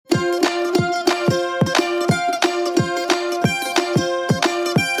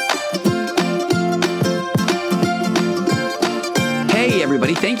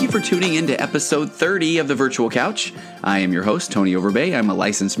tuning into episode 30 of The Virtual Couch. I am your host, Tony Overbay. I'm a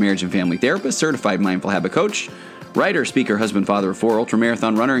licensed marriage and family therapist, certified mindful habit coach, writer, speaker, husband, father of four,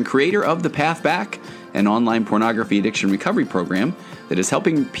 ultramarathon runner, and creator of The Path Back, an online pornography addiction recovery program that is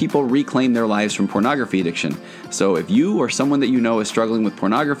helping people reclaim their lives from pornography addiction. So if you or someone that you know is struggling with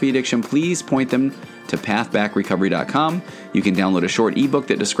pornography addiction, please point them to pathbackrecovery.com. You can download a short ebook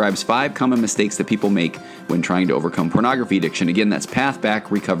that describes 5 common mistakes that people make when trying to overcome pornography addiction. Again, that's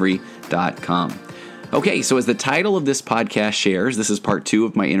pathbackrecovery.com. Okay, so as the title of this podcast shares, this is part 2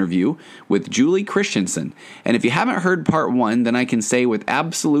 of my interview with Julie Christensen. And if you haven't heard part 1, then I can say with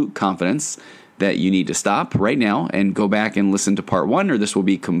absolute confidence that you need to stop right now and go back and listen to part 1, or this will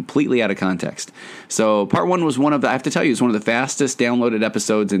be completely out of context. So part 1 was I have to tell you, is one of the fastest downloaded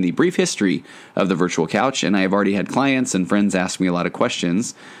episodes in the brief history of The Virtual Couch, and I have already had clients and friends ask me a lot of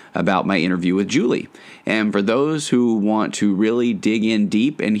questions about my interview with Julie. And for those who want to really dig in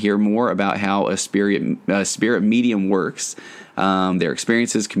deep and hear more about how a spirit medium works, their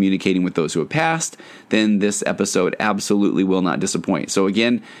experiences communicating with those who have passed, then this episode absolutely will not disappoint. So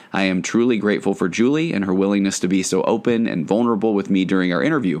again, I am truly grateful for Julie and her willingness to be so open and vulnerable with me during our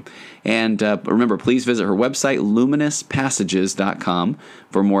interview. And remember, please visit her website, luminouspassages.com,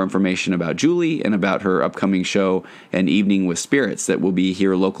 for more information about Julie and about her upcoming show, An Evening with Spirits, that will be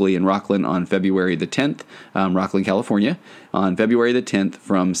here locally in Rockland on February the 10th, Rockland, California, on February the 10th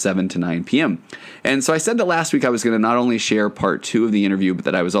from 7 to 9 p.m. And so I said that last week I was going to not only share part 2 of the interview, but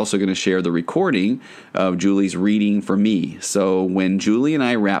that I was also going to share the recording of Julie's reading for me. So when Julie and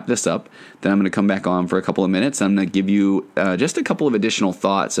I wrap this up, then I'm going to come back on for a couple of minutes. I'm going to give you just a couple of additional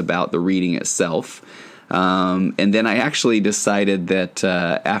thoughts about the reading itself. And then I actually decided that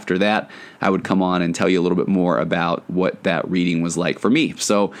after that, I would come on and tell you a little bit more about what that reading was like for me.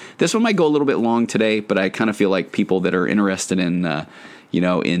 So this one might go a little bit long today, but I kind of feel like people that are interested in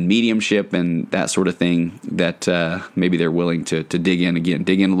in mediumship and that sort of thing, that maybe they're willing to dig in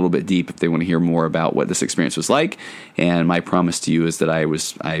a little bit deep if they want to hear more about what this experience was like. And my promise to you is that I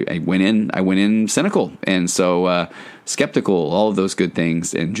went in cynical, and so skeptical, all of those good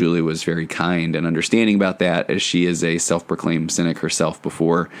things. And Julie was very kind and understanding about that, as she is a self-proclaimed cynic herself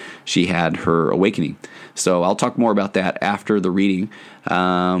before she had her awakening. So I'll talk more about that after the reading.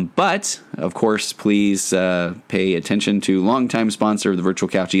 But, of course, please pay attention to longtime sponsor of the Virtual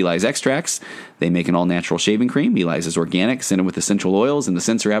Couch, Eli's Extracts. They make an all-natural shaving cream. Eli's is organic, scented with essential oils, and the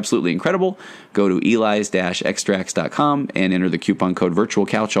scents are absolutely incredible. Go to elis-extracts.com and enter the coupon code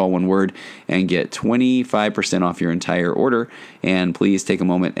VirtualCouch, all one word, and get 25% off your entire order. And please take a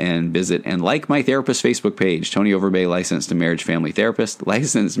moment and visit and like my therapist Facebook page, Tony Overbay, licensed marriage and family therapist.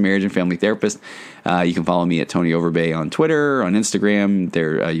 You can follow me at Tony Overbay on Twitter, on Instagram.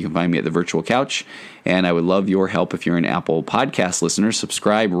 There, you can find me at The Virtual Couch. And I would love your help if you're an Apple Podcast listener.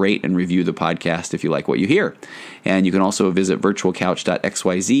 Subscribe, rate, and review the podcast if you like what you hear. And you can also visit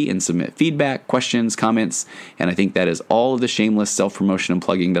virtualcouch.xyz and submit feedback, questions, comments. And I think that is all of the shameless self-promotion and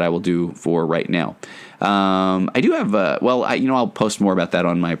plugging that I will do for right now. I do have, I'll post more about that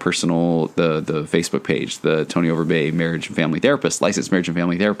on my personal, the Facebook page, the Tony Overbay Marriage and Family Therapist, licensed marriage and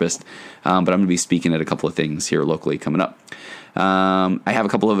family therapist. But I'm going to be speaking at a couple of things here locally coming up. I have a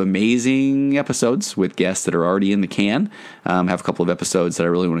couple of amazing episodes with guests that are already in the can. I have a couple of episodes that I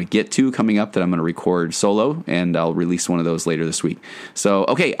really want to get to coming up that I'm going to record solo, and I'll release one of those later this week. So,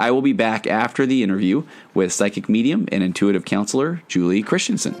 okay, I will be back after the interview with psychic medium and intuitive counselor Julie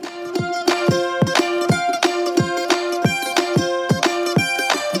Christensen.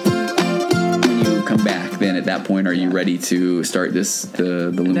 Then at that point, are you ready to start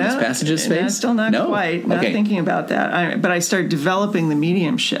the luminous passages phase? No, still not quite. Not thinking about that. But I start developing the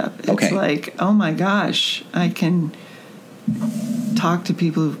mediumship. It's like, oh my gosh, I can talk to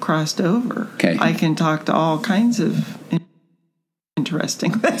people who've crossed over. Okay. I can talk to all kinds of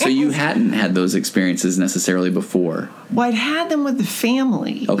interesting things. So you hadn't had those experiences necessarily before? Well, I'd had them with the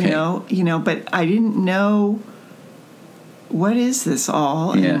family. Okay. But I didn't know, what is this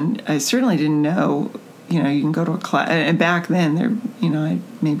all? Yeah. And I certainly didn't know. You can go to a class, and back then there,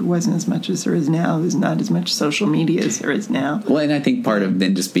 maybe wasn't as much as there is now. There's not as much social media as there is now. Well, and I think part of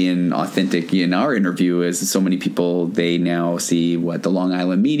then just being authentic in our interview is so many people, they now see the Long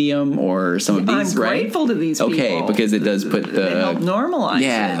Island Medium or some of these, I'm grateful to these people. Okay, because it does put the... It helped normalize it.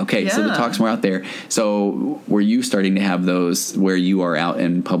 Yeah, okay, so the talk's more out there. So were you starting to have those where you are out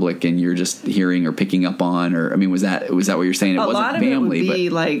in public and you're just hearing or picking up on, or, was that what you're saying? It wasn't family, a lot of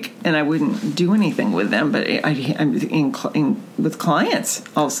it would be and I wouldn't do anything with them. them, but with clients,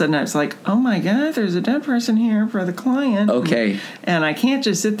 all of a sudden I was like, oh my God, there's a dead person here for the client. Okay. And I can't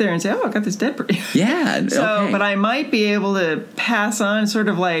just sit there and say, oh, I got this dead person. Yeah. But I might be able to pass on sort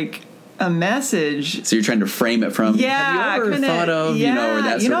of like a message. So you're trying to frame it from, have you ever thought of, or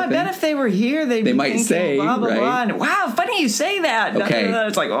that sort of thing? I bet if they were here, they might thinking, say, blah, blah, blah. And, wow, funny you say that. Okay.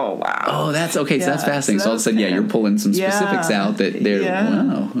 It's like, oh, wow. Oh, that's okay. So that's fascinating. So all of a sudden, you're pulling some specifics out that they're,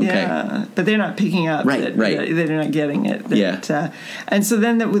 wow, okay. Yeah. But they're not picking up. Right. They're not getting it. And so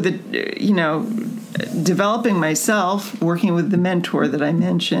then with developing myself, working with the mentor that I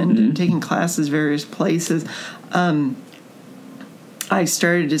mentioned, and taking classes various places, I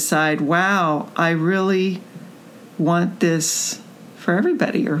started to decide, wow, I really want this for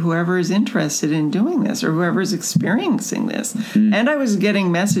everybody, or whoever is interested in doing this, or whoever is experiencing this. And I was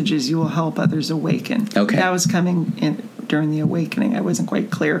getting messages, you will help others awaken. Okay. That was coming in during the awakening. I wasn't quite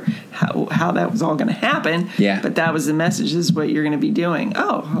clear how that was all going to happen. Yeah. But that was the message, this is what you're going to be doing.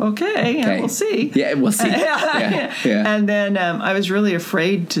 Oh, okay. Yeah, we'll see. Yeah, we'll see. Yeah. And then I was really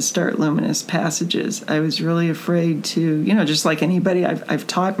afraid to start luminous passages. I was really afraid to, just like anybody, I've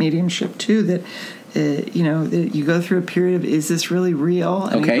taught mediumship too, that that you go through a period of, is this really real?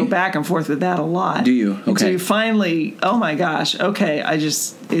 And you go back and forth with that a lot. Do you? Okay. Until you finally, oh my gosh, okay,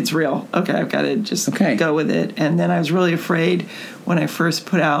 it's real. Okay, I've got to just go with it. And then I was really afraid when I first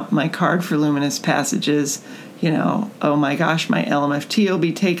put out my card for luminous passages, oh my gosh, my LMFT will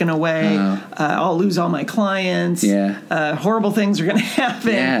be taken away. I'll lose all my clients. Yeah. Horrible things are going to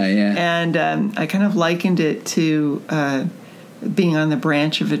happen. Yeah. And I kind of likened it to being on the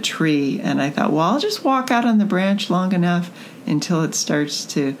branch of a tree, and I thought, well, I'll just walk out on the branch long enough until it starts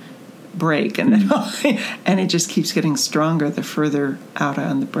to break, and then and it just keeps getting stronger the further out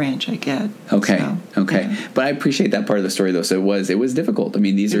on the branch I get. Okay. But I appreciate that part of the story, though. So it was difficult. I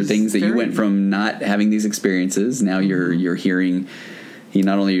mean, these are things that you went from not having these experiences. Now you're hearing.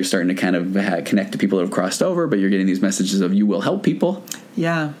 Not only you're starting to kind of connect to people that have crossed over, but you're getting these messages of you will help people.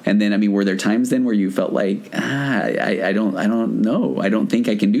 Yeah. And then, were there times then where you felt like, I don't know, I don't think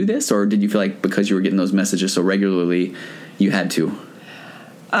I can do this? Or did you feel like because you were getting those messages so regularly, you had to?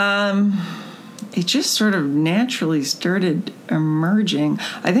 It just sort of naturally started emerging.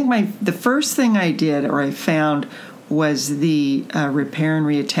 I think the first thing I did, or I found, was the repair and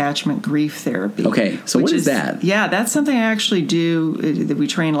reattachment grief therapy. Okay, so what is that? Yeah, that's something I actually do. That we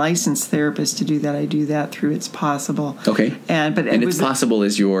train licensed therapists to do that. I do that through It's Possible. Okay, and It's Possible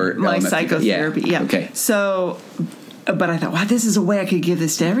is your my psychotherapy. Yeah. Okay. So, but I thought, wow, this is a way I could give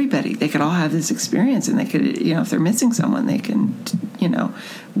this to everybody. They could all have this experience, and they could, if they're missing someone, they can,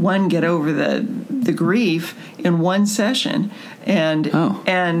 one, get over the grief in one session, and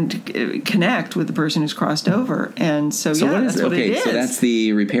connect with the person who's crossed over. And so that's what it is. So that's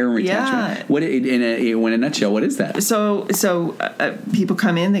the repair and reattachment. Yeah. What in a nutshell, what is that? So people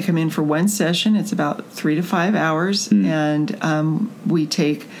come in. They come in for one session. It's about 3 to 5 hours, and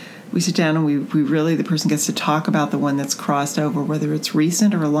we sit down and we really, the person gets to talk about the one that's crossed over, whether it's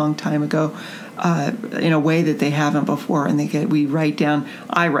recent or a long time ago, in a way that they haven't before. And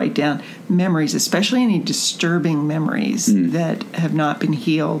I write down memories, especially any disturbing memories that have not been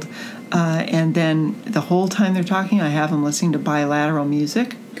healed. And then the whole time they're talking, I have them listening to bilateral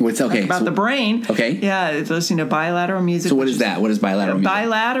music. About the brain. Okay. Yeah, it's listening to bilateral music. So what is that? What is bilateral music?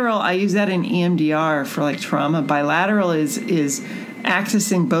 Bilateral, I use that in EMDR for like trauma. Bilateral is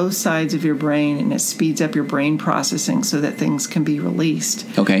accessing both sides of your brain, and it speeds up your brain processing so that things can be released.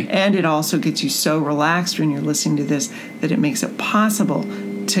 Okay. And it also gets you so relaxed when you're listening to this that it makes it possible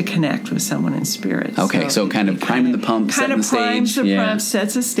to connect with someone in spirit. Okay, so kind of priming the pump, setting the stage. Kind of primes the pump,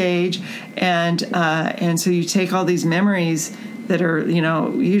 sets a stage, and so you take all these memories that are,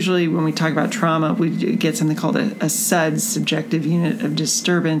 usually when we talk about trauma, we get something called a SUD, subjective unit of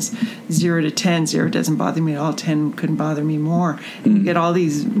disturbance, 0 to 10. 0 doesn't bother me at all. 10 couldn't bother me more. And you get all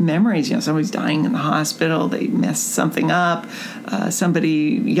these memories. Somebody's dying in the hospital. They messed something up.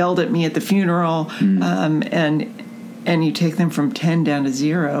 Somebody yelled at me at the funeral. And you take them from 10 down to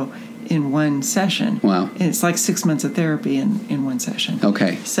 0 in one session. Wow. And it's like 6 months of therapy in one session.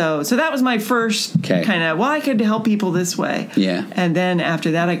 Okay. So that was my first kind of, I could help people this way. Yeah. And then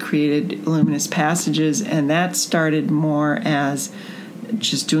after that, I created Luminous Passages, and that started more as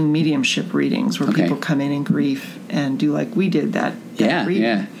just doing mediumship readings where people come in grief and do like we did that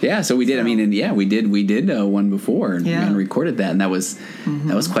reading. Yeah. So we did. We did one before and recorded that, and that was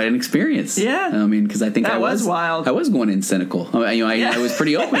quite an experience. Yeah. Because I think that was wild. I was going in cynical. I was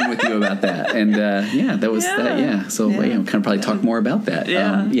pretty open with you about that, and that was that. Yeah. So kind of probably talk more about that.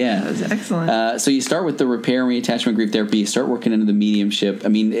 Yeah. That was excellent. So you start with the repair and reattachment grief therapy. You start working into the mediumship.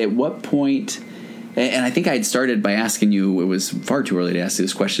 At what point And I think I had started by asking you, it was far too early to ask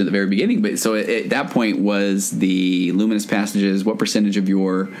this question at the very beginning, but so at that point was the luminous passages, what percentage of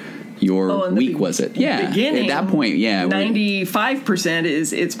your week was it? Yeah. Beginning, at that point, 95%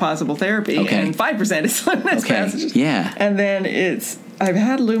 is it's possible therapy, and 5% is luminous passages. Yeah. And then I've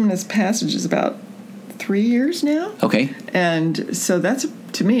had luminous passages about 3 years now. Okay. And so that's,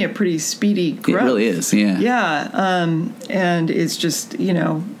 to me, a pretty speedy growth. It really is, yeah. Yeah. And it's just,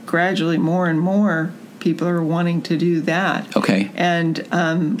 gradually more and more people are wanting to do that. Okay. And,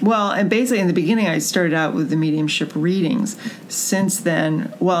 and basically in the beginning I started out with the mediumship readings. Since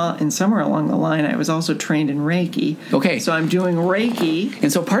then, and somewhere along the line I was also trained in Reiki. Okay. So I'm doing Reiki. And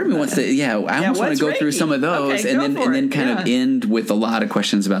so part of me wants to, I almost want to go through some of those and then kind of end with a lot of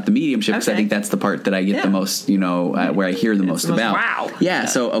questions about the mediumship, because I think that's the part that I get the most, where I hear the most about. Wow. Yeah.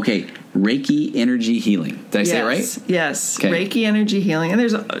 So, Reiki energy healing. Did I say it right? Yes. Okay. Reiki energy healing. And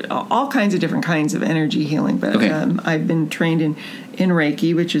there's all kinds of different kinds of energy healing. But I've been trained in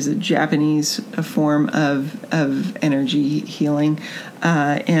Reiki, which is a Japanese form of energy healing.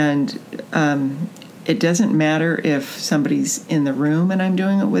 And it doesn't matter if somebody's in the room and I'm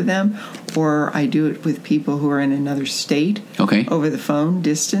doing it with them, or I do it with people who are in another state over the phone,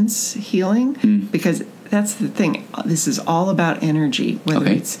 distance healing. Because that's the thing. This is all about energy, whether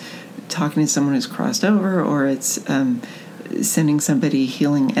it's talking to someone who's crossed over or it's sending somebody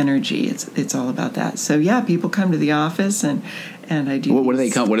healing energy. It's all about that. So people come to the office and I do. What do they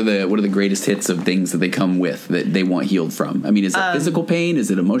come? What are the greatest hits of things that they come with that they want healed from? I mean, is it physical pain? Is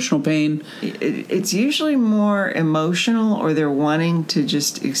it emotional pain? It's usually more emotional, or they're wanting to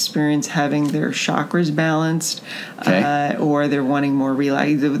just experience having their chakras balanced, or they're wanting more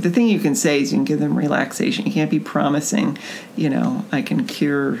relax. The thing you can say is you can give them relaxation. You can't be promising, I can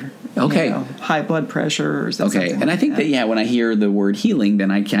cure. High blood pressure or something. Okay, and I think that when I hear the word healing,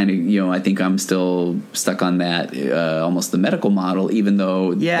 then I kind of I think I'm still stuck on that almost the medical model, even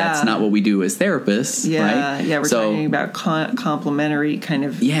though that's not what we do as therapists. Right? We're talking about complementary kind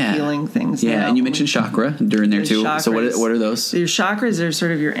of healing things. Yeah, and you mentioned chakra during there too. Chakras. So what are those? Your chakras are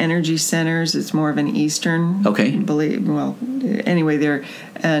sort of your energy centers. It's more of an Eastern belief. Well, anyway, they're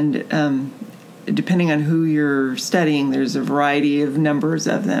depending on who you're studying, there's a variety of numbers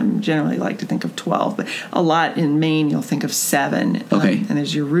of them. Generally, I like to think of 12, but a lot in Maine, you'll think of 7. And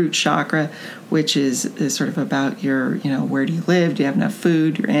there's your root chakra, which is sort of about your, where do you live? Do you have enough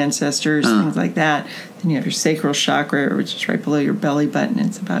food? Your ancestors, things like that. Then you have your sacral chakra, which is right below your belly button.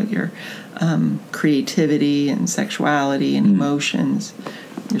 It's about your creativity and sexuality and emotions.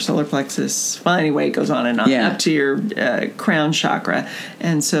 Your solar plexus. Well, anyway, it goes on and on up to your crown chakra.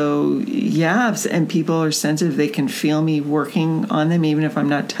 And so, and people are sensitive. They can feel me working on them, even if I'm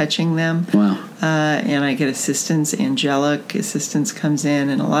not touching them. Wow. And I get assistance. Angelic assistance comes in.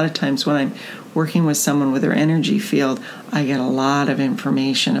 And a lot of times when I'm working with someone with their energy field, I get a lot of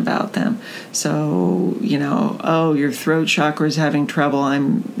information about them. So, your throat chakra is having trouble.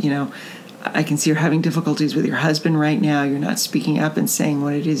 I can see you're having difficulties with your husband right now. You're not speaking up and saying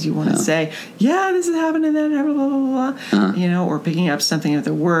what it is you want to say. Yeah, this is happening, that happened, blah, blah, blah. Or picking up something at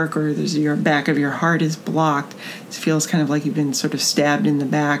the work, or your back of your heart is blocked. It feels kind of like you've been sort of stabbed in the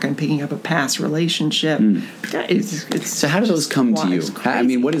back. I'm picking up a past relationship. It's so how do those come to you?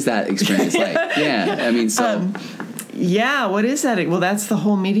 What is that experience like? What is that? Well, that's the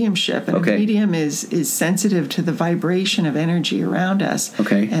whole mediumship. And a medium is sensitive to the vibration of energy around us.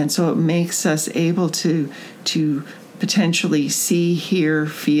 And so it makes us able to potentially see, hear,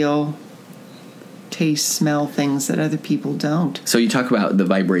 feel, taste, smell things that other people don't. So you talk about the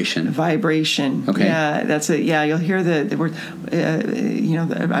vibration. Okay. Yeah, that's it. Yeah, you'll hear the word,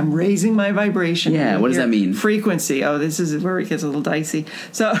 I'm raising my vibration. Yeah, what does that mean? Frequency. Oh, this is where it gets a little dicey.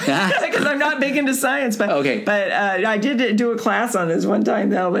 So, because I'm not big into science, but I did do a class on this one time,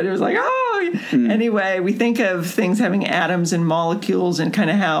 though, but it was like, Anyway, we think of things having atoms and molecules, and kind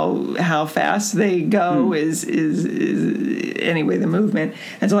of how fast they go is anyway the movement.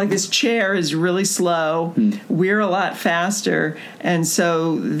 And so like this chair is really slow, we're a lot faster, and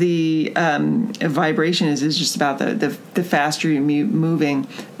so the vibration is just about the faster you're moving,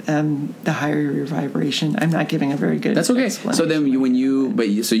 the higher your vibration. I'm not giving a very good. That's okay. So then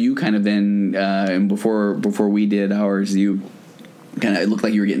you kind of then and before we did ours, you kind of, it looked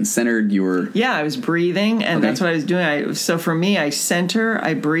like you were getting centered. I was breathing, and that's what I was doing. So for me, I center,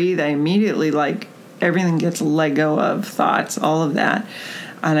 I breathe, I immediately, like, everything gets let go of, thoughts, all of that,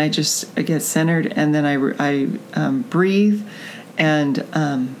 and I get centered, and then I breathe,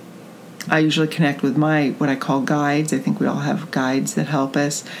 and I usually connect with what I call guides. I think we all have guides that help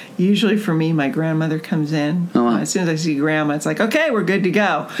us. Usually for me, my grandmother comes in. Oh, wow. As soon as I see Grandma, it's like, okay, we're good to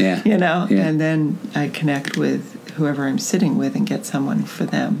go. Yeah. Yeah. And then I connect with whoever I'm sitting with and get someone for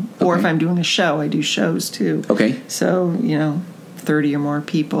them. Okay. Or if I'm doing a show, I do shows too. Okay. So, 30 or more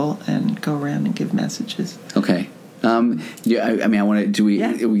people and go around and give messages. Okay. I want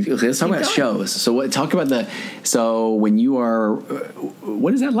to. Let's talk about shows. So, talk about so when you are,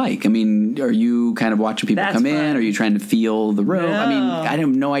 what is that like? I mean, are you kind of watching people come in? Are you trying to feel the room? No. I mean, I have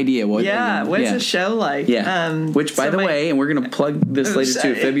no idea what. Yeah, what's a show like? Yeah. Which, by the way, and we're going to plug this later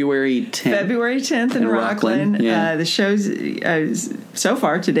too. February 10th. February 10th in Rockland. Yeah. The show's so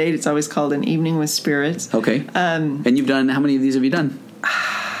far to date, it's always called An Evening with Spirits. Okay. And you've done, how many of these have you done?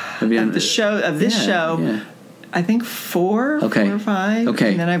 This show. Yeah. I think 4 or 5.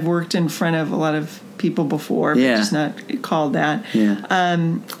 Okay. And then I've worked in front of a lot of people before, but just not called that. Yeah.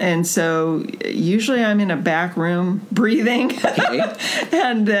 And so usually I'm in a back room breathing. Okay.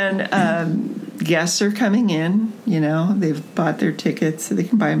 And then guests are coming in, they've bought their tickets. So they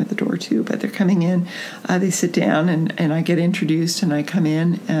can buy them at the door too, but they're coming in. They sit down and I get introduced and I come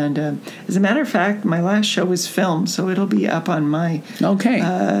in. And as a matter of fact, my last show was filmed, so it'll be up on my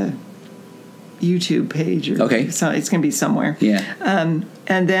YouTube page. So it's going to be somewhere. Yeah.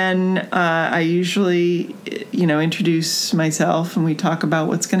 And then I usually, introduce myself and we talk about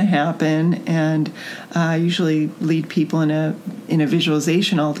what's going to happen. And I usually lead people in a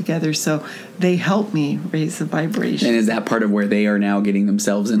visualization altogether. So they help me raise the vibration. And is that part of where they are now getting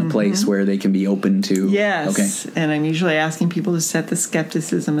themselves in a place where they can be open to? Yes. Okay. And I'm usually asking people to set the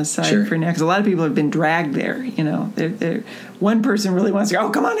skepticism aside for now. Because a lot of people have been dragged there. They're one person really wants to go,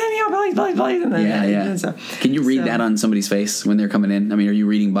 oh, come on in, please. And then, so, can you read that on somebody's face when they're coming in? I mean, are you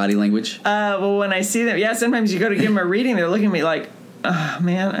reading body language? Well, when I see them, sometimes you go to give them a reading, they're looking at me like, oh,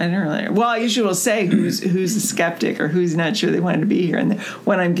 man, I don't really. Well, I usually will say who's a skeptic or who's not sure they wanted to be here. And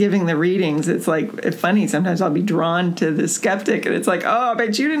when I'm giving the readings, it's like funny. Sometimes I'll be drawn to the skeptic, and it's like, oh, I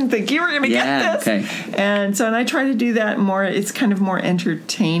bet you didn't think you were going to get this. Okay. And I try to do that more. It's kind of more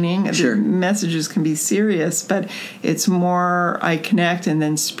entertaining. Sure. The messages can be serious, but it's more I connect, and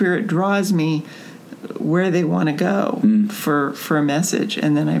then Spirit draws me where they want to go for a message,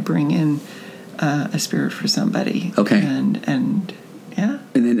 and then I bring in a spirit for somebody. Okay. And yeah.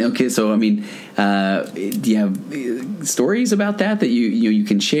 And then, so, I mean, do you have stories about that you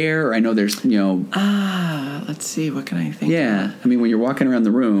can share? Or I know there's, let's see, what can I think of? I mean, when you're walking around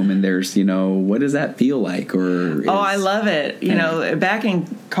the room and there's, what does that feel like? I love it. Back in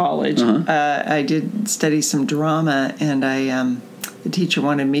college, I did study some drama, and the teacher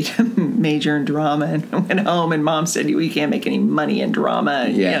wanted me to major in drama, and I went home and Mom said, you can't make any money in drama.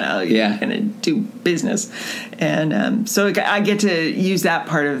 You're going to do business. And so I get to use that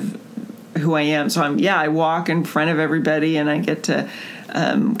part of who I am. So I walk in front of everybody and I get to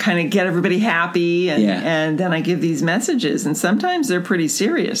kind of get everybody happy. And then I give these messages. And sometimes they're pretty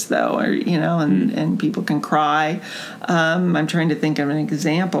serious, though, and people can cry. I'm trying to think of an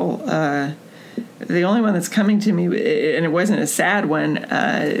example. The only one that's coming to me, and it wasn't a sad one,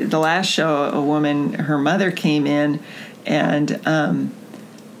 the last show, a woman, her mother came in, and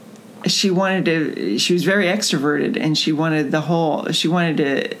she was very extroverted, and she wanted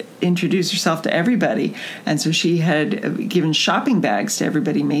to introduce herself to everybody. And so she had given shopping bags to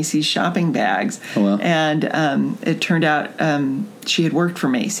everybody, Macy's shopping bags. Oh, wow. And it turned out she had worked for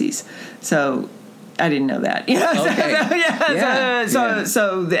Macy's. So I didn't know that. Okay.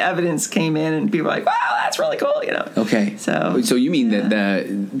 So the evidence came in, and people were like, "Wow, that's really cool." Okay. So you mean that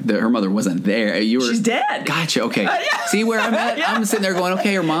her mother wasn't there? She's dead. Gotcha. Okay. See where I'm at? I'm sitting there going,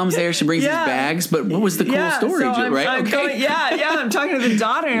 "Okay, her mom's there. She brings these bags." But what was the cool story, right? I'm talking to the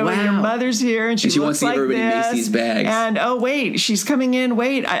daughter, and like, your mother's here, and she wants to see everybody Macy's bags. And wait, she's coming in.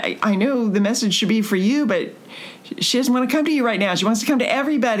 Wait, I know the message should be for you, but she doesn't want to come to you right now. She wants to come to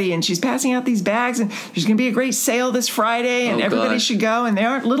everybody, and she's passing out these bags, and there's going to be a great sale this Friday, and everybody should go. And they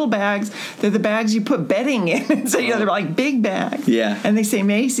aren't little bags; they're the bags you put bedding in. And so they're like big bags. Yeah. And they say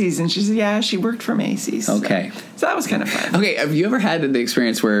Macy's, and she said, "Yeah, she worked for Macy's." Okay. So that was kind of fun. Okay, have you ever had the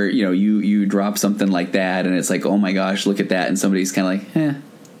experience where you drop something like that, and it's like, oh my gosh, look at that, and somebody's kind of like,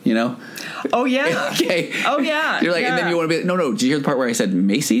 Oh, yeah. Okay. Oh, yeah. You're like, and then you want to be, no, did you hear the part where I said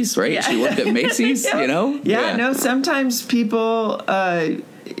Macy's, right? Yeah. She worked at Macy's, Yeah, no, sometimes people, they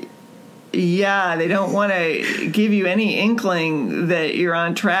don't want to give you any inkling that you're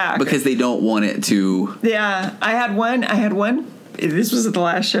on track. Because they don't want it to. Yeah, I had one, this was at the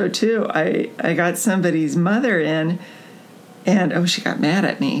last show, too. I got somebody's mother in, and, she got mad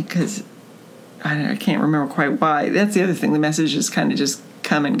at me because I can't remember quite why. That's the other thing. The message just kind of just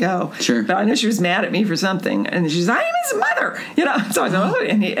come and go. Sure. But I know she was mad at me for something, and she's, I am his mother, you know. So I said, oh,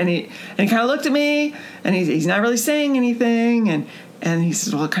 and he kind of looked at me, and he's not really saying anything, and he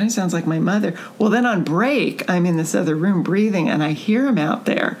says, well, it kind of sounds like my mother. Well, then on break, I'm in this other room breathing, and I hear him out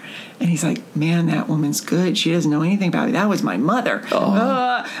there. And he's like, man, that woman's good. She doesn't know anything about me. That was my mother.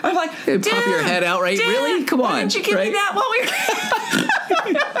 Oh. I'm like, Dude, pop your head out, right? Really? Come on. Why didn't you give me that while we were...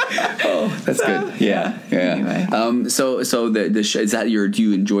 Oh, that's good. Yeah. Anyway. So the is that do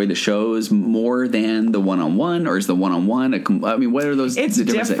you enjoy the shows more than the one-on-one, or is the one-on-one? I mean, what are those? It's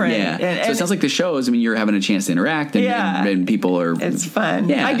different. Yeah. So it sounds like the shows. I mean, you're having a chance to interact, and people are. It's fun.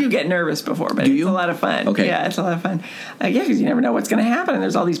 Yeah. I do get nervous before, but it's a lot of fun. Okay. Yeah, it's a lot of fun. Because you never know what's going to happen, and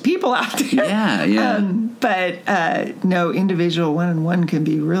there's all these people out there. Yeah. But no, individual one-on-one can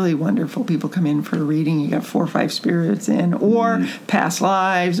be really wonderful. People come in for a reading. You got 4 or 5 spirits in, or past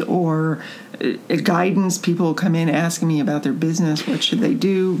lives, or guidance. People come in asking me about their business. What should they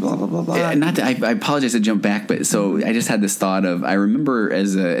do? Blah blah blah blah. I apologize to jump back, but so I just had this thought of, I remember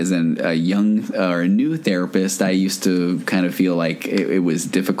as a young or a new therapist, I used to kind of feel like it was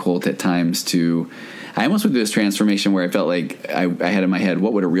difficult at times to. I almost went through this transformation where I felt like I had in my head,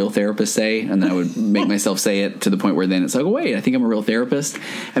 what would a real therapist say? And then I would make myself say it to the point where then it's like, oh, wait, I think I'm a real therapist.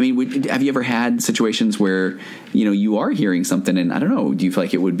 I mean, have you ever had situations where, you are hearing something and I don't know, do you feel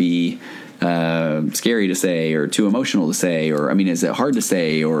like it would be scary to say or too emotional to say? Or, I mean, is it hard to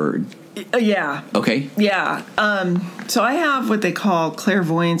say or... Yeah. Okay. Yeah. So I have what they call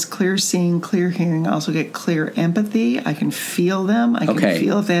clairvoyance, clear seeing, clear hearing. I also get clear empathy. I can feel them. I can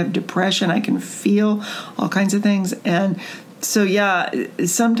feel if they have depression. I can feel all kinds of things. And so,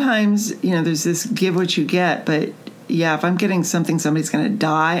 sometimes, there's this give what you get. But, if I'm getting somebody's going to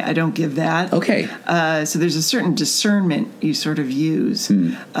die, I don't give that. Okay. So there's a certain discernment you sort of use.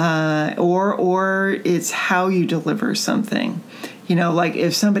 Or it's how you deliver something. Like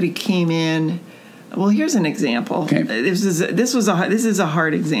if somebody came in, well, here's an example. Okay. This is a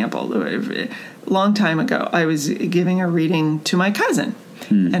hard example. A long time ago, I was giving a reading to my cousin,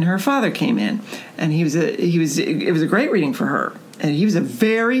 and her father came in, and it was a great reading for her, and he was a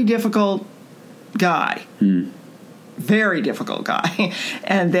very difficult guy. Very difficult guy.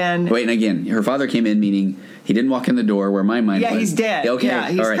 And then... Wait, and again, her father came in, meaning he didn't walk in the door where my mind was. Yeah, he's dead. Okay. Yeah,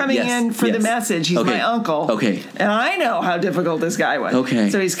 he's coming in for the message. He's my uncle. Okay. And I know how difficult this guy was. Okay.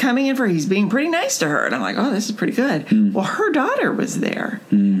 So he's coming in he's being pretty nice to her. And I'm like, oh, this is pretty good. Well, her daughter was there.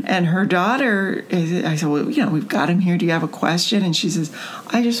 And her daughter, I said, well, we've got him here. Do you have a question? And she says,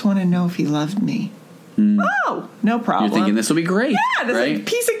 I just want to know if he loved me. Oh, no problem. You're thinking this will be great. Yeah, this is like a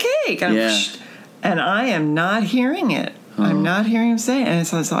piece of cake. And I am not hearing it. I'm not hearing him say it. And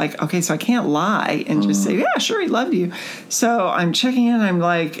so it's like, okay, so I can't lie and just say, yeah, sure, he loved you. So I'm checking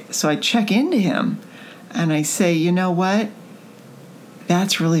in. So I check into him. And I say, you know what?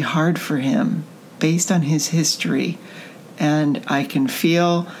 That's really hard for him based on his history. And I can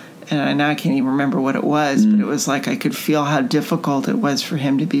feel, and I can't even remember what it was, but it was like I could feel how difficult it was for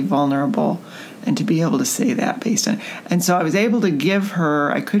him to be vulnerable and to be able to say that based on. And so I was able to give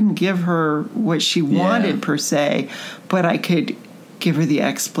her, I couldn't give her what she wanted per se, but I could give her the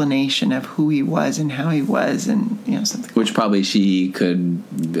explanation of who he was and how he was, and something. Which probably she could.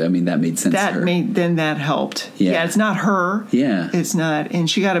 I mean, that made sense. Then that helped. Yeah, it's not her. Yeah, it's not, and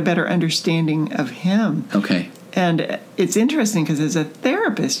she got a better understanding of him. Okay. And it's interesting because as a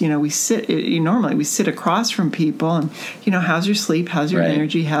therapist, we sit across from people, and how's your sleep, how's your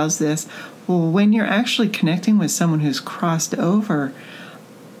energy, how's this. Well, when you're actually connecting with someone who's crossed over,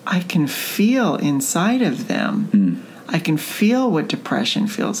 I can feel inside of them. I can feel what depression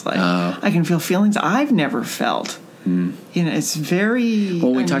feels like. I can feel feelings I've never felt. It's very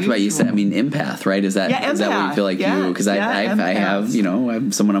well. We unusual. talked about, you said, empath, right? Is that empath. is that what you feel like you? Because I have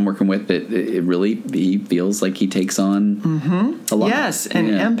I'm someone I'm working with that it really, he feels like he takes on a lot. Yes, and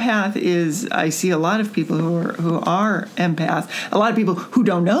empath is, I see a lot of people who are empaths. A lot of people who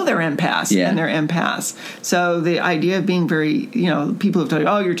don't know they're empaths and they're empaths. So the idea of being very, people have told you,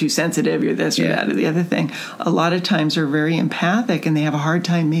 oh, you're too sensitive, you're this or that or the other thing. A lot of times are very empathic, and they have a hard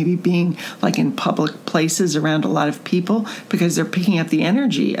time maybe being like in public places around a lot of people because they're picking up the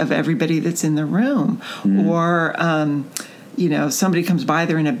energy of everybody that's in the room. Or somebody comes by,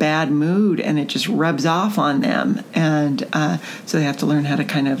 they're in a bad mood and it just rubs off on them, and so they have to learn how to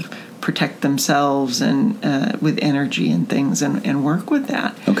kind of protect themselves and with energy and things and work with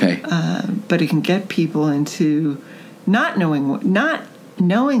that. But it can get people into not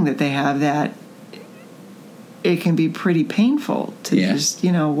knowing that they have that. It can be pretty painful to just,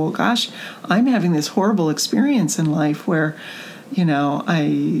 well, gosh, I'm having this horrible experience in life where,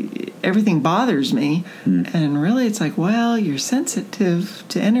 everything bothers me. And really it's like, well, you're sensitive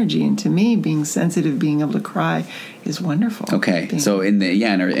to energy, and to me, being sensitive, being able to cry is wonderful. Okay. So in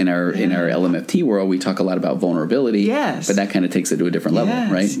our LMFT world, we talk a lot about vulnerability. Yes. But that kind of takes it to a different level,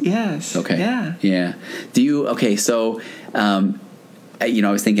 right? Yes. Okay. Yeah. Yeah. So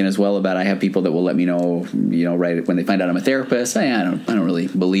I was thinking as well about, I have people that will let me know, right when they find out I'm a therapist. I don't really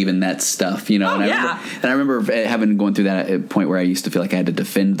believe in that stuff, And I remember having going through that at a point where I used to feel like I had to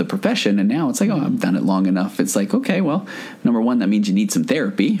defend the profession, and now it's like, I've done it long enough. It's like, okay, well, number one, that means you need some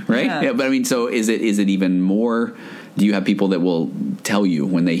therapy, right? Yeah, but I mean, so is it even more? Do you have people that will tell you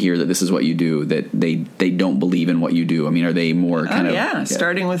when they hear that this is what you do, that they don't believe in what you do? I mean, are they more kind of? Yeah,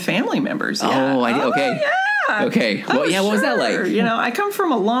 starting with family members. Yeah. Okay. Yeah. Okay. Well, what was that like? I come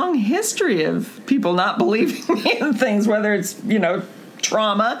from a long history of people not believing me in things, whether it's,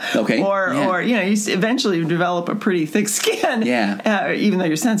 trauma or you eventually develop a pretty thick skin. Yeah. Even though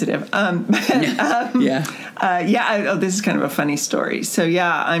you're sensitive. This is kind of a funny story. So,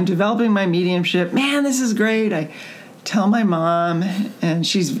 I'm developing my mediumship. Man, this is great. I tell my mom, and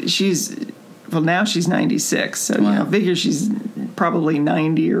now she's 96. So, figure she's probably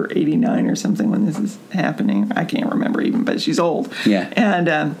 90 or 89 or something when this is happening. I can't remember even, but she's old. Yeah.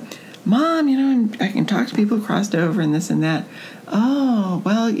 And, Mom, I can talk to people who crossed over and this and that. Oh,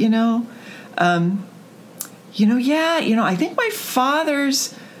 well, I think my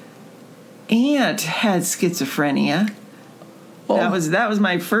father's aunt had schizophrenia. Oh. That was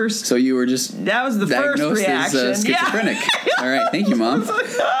my first. So you were just that was the first reaction. As schizophrenic. All right, thank you, Mom.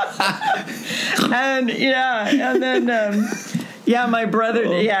 And then. My brother,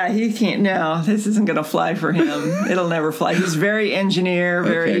 he can't, no, this isn't going to fly for him. It'll never fly. He's very engineer,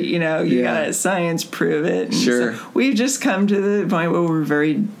 you got to science prove it. And sure. So we've just come to the point where we're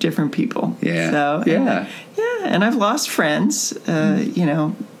very different people. Yeah. So, and I've lost friends,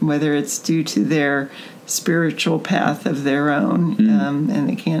 whether it's due to their spiritual path of their own, and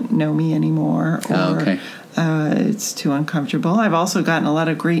they can't know me anymore, or it's too uncomfortable. I've also gotten a lot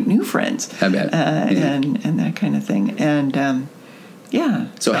of great new friends. I bet. And that kind of thing. And,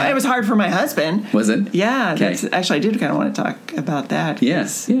 so it was hard for my husband. Was it? Yeah. Okay. Actually, I did kind of want to talk about that.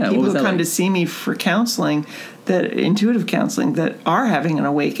 Yes. Yeah. People who come to see me for counseling, that intuitive counseling, that are having an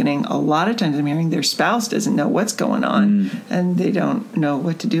awakening, a lot of times I'm hearing their spouse doesn't know what's going on, and they don't know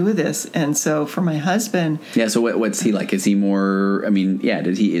what to do with this. And so for my husband... Yeah, so what's he like? Is he more... I mean,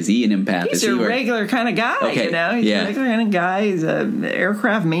 is he an empath? He's a regular kind of guy, He's a regular kind of guy. He's an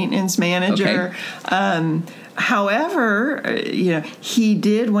aircraft maintenance manager. Okay. However, he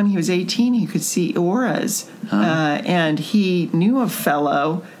did, when he was 18, he could see auras, and he knew a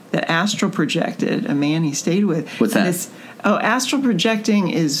fellow that astral projected, a man he stayed with. What's that? Astral projecting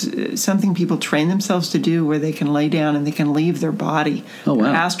is something people train themselves to do, where they can lay down and they can leave their body. Oh, wow.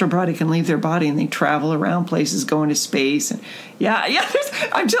 Their astral body can leave their body, and they travel around places, go into space. And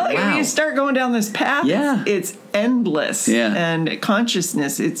I'm telling you, when you start going down this path, it's endless. Yeah. And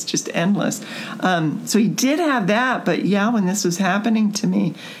consciousness, it's just endless. So he did have that, but when this was happening to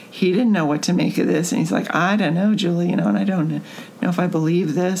me, he didn't know what to make of this. And he's like, I don't know, Julie, and I don't know if I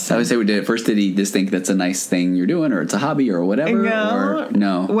believe this. I would say, did he just think that's a nice thing you're doing, or it's a hobby or whatever?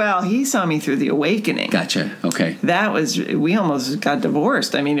 No. Well, he saw me through the awakening. Gotcha. Okay. We almost got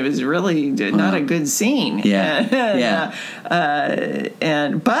divorced. I mean, it was really not a good scene. Yeah.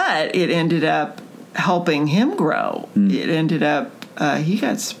 But it ended up helping him grow. It ended up, he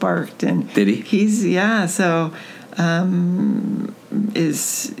got sparked. And did he? He's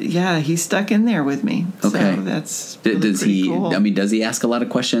he's stuck in there with me. Okay. So that's does he cool. I mean, does he ask a lot of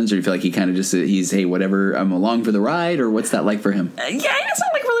questions, or do you feel like he kind of just hey, whatever, I'm along for the ride, or what's that like for him? He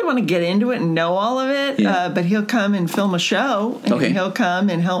doesn't really want to get into it and know all of it, but he'll come and film a show, and he'll come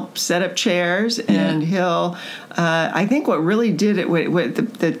and help set up chairs, and he'll I think what really did it, what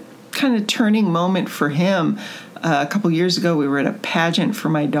the kind of turning moment for him, a couple years ago, we were at a pageant for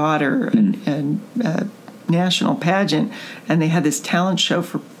my daughter, and national pageant, and they had this talent show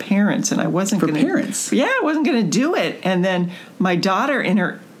for parents, and I wasn't going to... For parents? Yeah, I wasn't going to do it. And then my daughter, in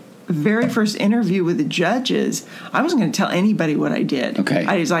her very first interview with the judges, I wasn't going to tell anybody what I did. Okay.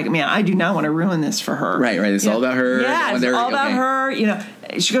 I was like, man, I do not want to ruin this for her. Right. It's all about her. Yeah, it's all about her.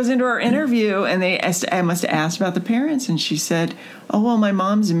 She goes into our interview, and I must have asked about the parents, and she said, oh, well, my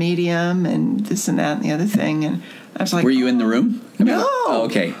mom's a medium, and this and that and the other thing, and I was like... Were you in the room? No. Oh,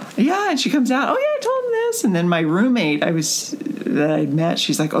 okay. Yeah, and she comes out, I told him this. And then my roommate that I'd met,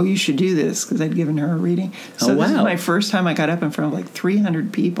 she's like, oh, you should do this, because I'd given her a reading. So this is my first time I got up in front of like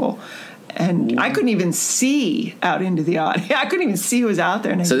 300 people. And I couldn't even see out into the audience. I couldn't even see who was out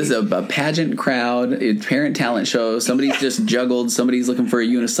there. So this is a pageant crowd, a parent talent show. Somebody's just juggled. Somebody's looking for a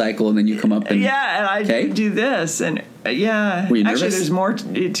unicycle, and then you come up and... Yeah, and I do this. And Were you nervous? Actually, there's more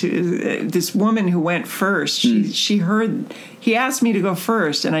to this woman who went first. She heard... He asked me to go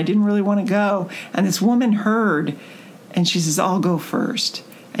first, and I didn't really want to go. And this woman heard, and she says, I'll go first.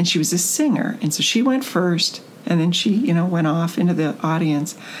 And she was a singer. And so she went first, and then she, went off into the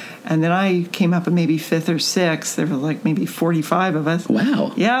audience. And then I came up at maybe fifth or sixth. There were like maybe 45 of us.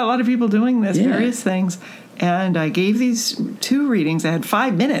 Wow. Yeah, a lot of people doing this, various things. And I gave these 2 readings. I had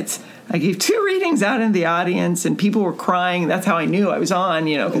 5 minutes. I gave 2 readings out in the audience, and people were crying. That's how I knew I was on,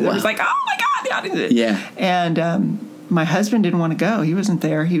 because it was like, oh, my God, the audience. Yeah. And my husband didn't want to go. He wasn't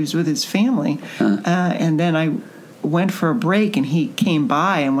there. He was with his family. And then I went for a break, and he came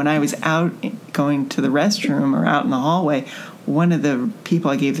by. And when I was out going to the restroom or out in the hallway, one of the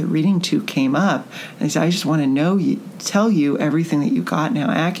people I gave the reading to came up, and he said, I just want to tell you everything that you got and how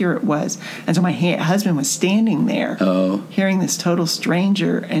accurate it was. And so my husband was standing there hearing this total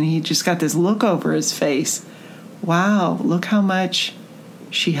stranger, and he just got this look over his face. Wow, look how much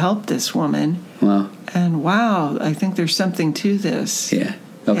she helped this woman. Wow. And wow, I think there's something to this. Yeah.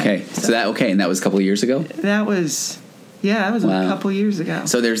 Okay. Yeah, so and that was a couple of years ago? That was a couple of years ago.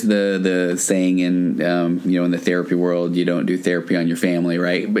 So there's the saying in in the therapy world, you don't do therapy on your family,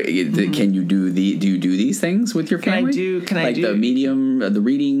 right? But can you do do you do these things with your family? Can I do the medium, the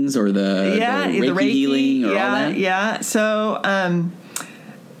readings, or the Reiki healing, or all that? Yeah. So,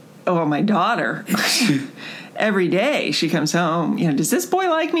 my daughter. Every day she comes home, does this boy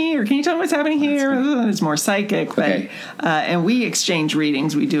like me, or can you tell me what's happening here? It's more psychic, but and we exchange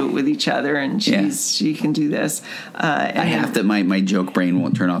readings. We do it with each other, and she can do this. I have to. My joke brain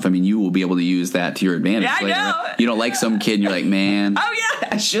won't turn off. I mean, you will be able to use that to your advantage. Yeah, I know. You don't like some kid, and you're like, man. Oh yeah,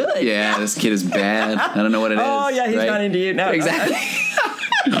 I should. Yeah, this kid is bad. I don't know what it is. Oh yeah, he's not into you. No, exactly.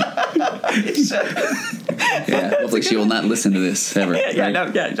 Hopefully she will not listen to this ever. No.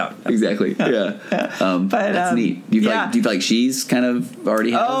 Exactly. Yeah. But that's neat. Do you feel like she's kind of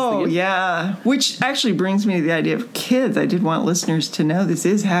already had those yeah. Which actually brings me to the idea of kids. I did want listeners to know this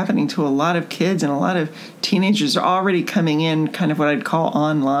is happening to a lot of kids, and a lot of teenagers are already coming in kind of what I'd call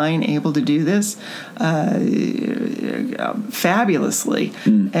online, able to do this fabulously.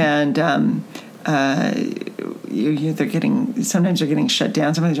 And they're getting shut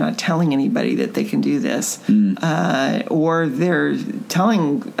down. Sometimes they're not telling anybody that they can do this, or they're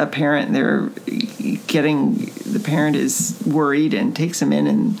telling a parent. The parent is worried and takes them in,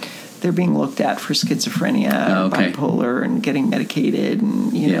 and they're being looked at for schizophrenia, or bipolar, and getting medicated,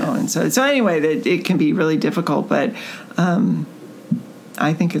 and know. And so anyway, that it can be really difficult, but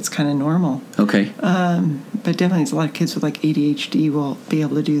I think it's kind of normal. Okay. But definitely there's a lot of kids with like ADHD will be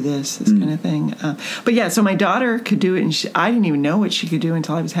able to do this kind of thing. So my daughter could do it, and I didn't even know what she could do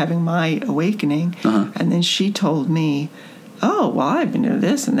until I was having my awakening. And then she told me, oh, well, I've been doing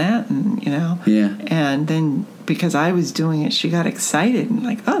this and that, and, Yeah. And then because I was doing it, she got excited and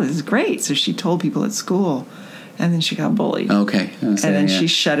like, oh, this is great. So she told people at school, and then she got bullied. Okay. And then she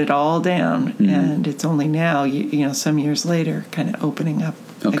shut it all down, and it's only now, some years later, kind of opening up.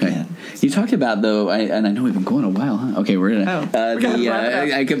 Okay. Again. You talked about though, and I know we've been going a while, huh? Okay, we're gonna. But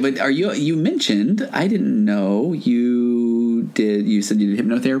you mentioned, I didn't know you did. You said you did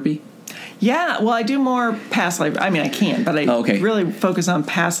hypnotherapy. Yeah, well, I do more past life. I mean, I can, but I really focus on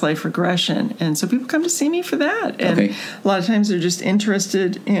past life regression, and so people come to see me for that. And a lot of times they're just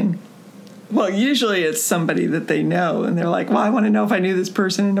interested in. Well, usually it's somebody that they know, and they're like, well, I want to know if I knew this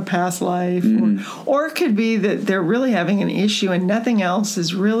person in a past life. Or it could be that they're really having an issue and nothing else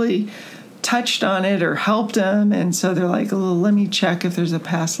has really touched on it or helped them. And so they're like, well, let me check if there's a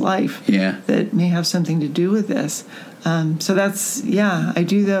past life that may have something to do with this. So that's, I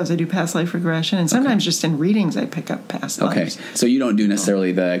do those. I do past life regression. And sometimes just in readings, I pick up past lives. So you don't do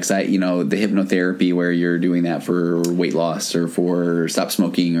necessarily the hypnotherapy where you're doing that for weight loss or for stop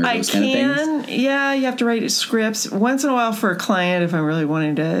smoking or those kind of things? Yeah, you have to write scripts. Once in a while for a client, if I'm really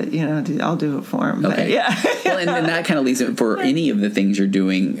wanting to, I'll do it for them. Okay. But, well, and that kind of leads it for any of the things you're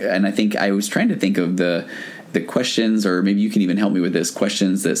doing. And I think I was trying to think of the questions, or maybe you can even help me with this,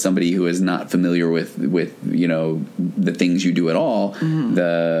 questions that somebody who is not familiar with the things you do at all,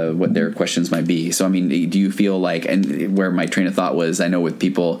 what their questions might be. So I mean, do you feel like, and where my train of thought was, I know with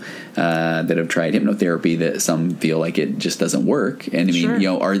people that have tried hypnotherapy that some feel like it just doesn't work, and I mean,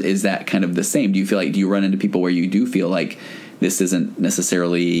 is that kind of the same? Do you run into people where you do feel like this isn't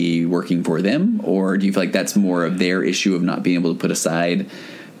necessarily working for them, or do you feel like that's more of their issue of not being able to put aside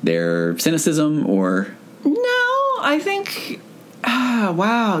their cynicism? Or no, I think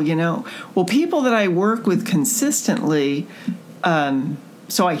wow, well, people that I work with consistently,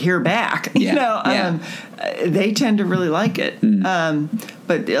 so I hear back, they tend to really like it.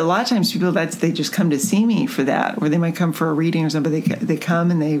 But a lot of times people, they just come to see me for that, or they might come for a reading or something. They come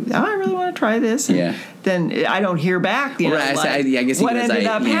and I really want to try this. And then I don't hear back. Right, I guess what ended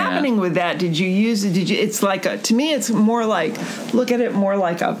up happening with that? Did you use it? It's like to me, it's more like, look at it more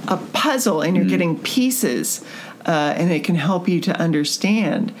like a puzzle, and you're getting pieces. And it can help you to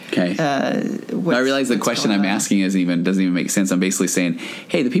understand. Okay. I realize the question I'm asking doesn't even make sense. I'm basically saying,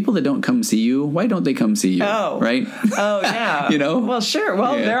 hey, the people that don't come see you, why don't they come see you? Oh, right. Oh, yeah. Well, sure.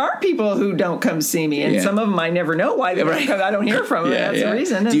 Well, there are people who don't come see me, and some of them I never know why they don't come. I don't hear from them. That's the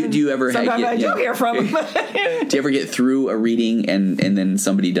reason. Do you ever? Sometimes I do hear from them. Do you ever get through a reading and then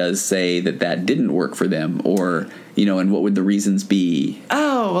somebody does say that didn't work for them, or and what would the reasons be?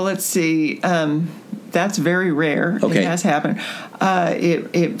 Oh, well, let's see. That's very rare. Okay. It has happened.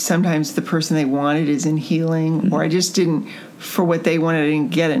 It sometimes the person they wanted is in healing, or I just didn't, for what they wanted, I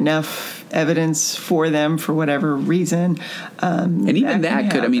didn't get enough evidence for them for whatever reason. And even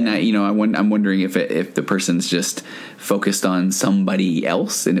that could, I'm wondering if the person's just focused on somebody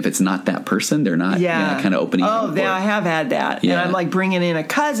else, and if it's not that person, they're not kind of opening. Oh, I have had that. And I'm like bringing in a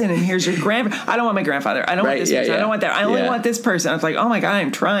cousin, and here's your grandfather. I don't want my grandfather. I don't want this person. I don't want that. I only want this person. I was like, oh my God,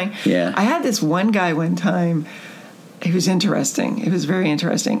 I'm trying. Yeah. I had this one guy one time. It was interesting. It was very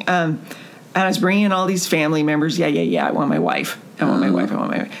interesting. And I was bringing in all these family members. I want my wife. I want my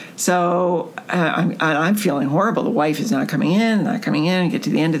wife. So I'm feeling horrible. The wife is not coming in. Get to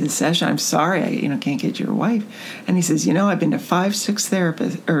the end of the session. I'm sorry, I can't get your wife. And he says, I've been to 5-6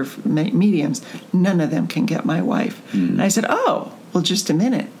 therapists or mediums. None of them can get my wife. And I said, oh, well, just a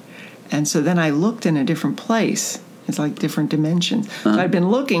minute. And so then I looked in a different place. It's like different dimensions. So I'd been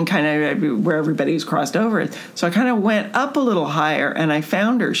looking kind of where everybody's crossed over it. So I kind of went up a little higher, and I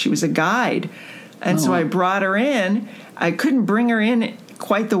found her. She was a guide. And so I brought her in. I couldn't bring her in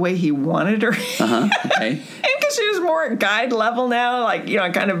quite the way he wanted her. Okay. Because she was more at guide level now. Like, I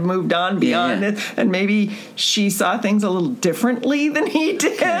kind of moved on beyond it. And maybe she saw things a little differently than he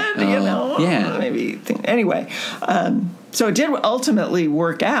did, Anyway, so it did ultimately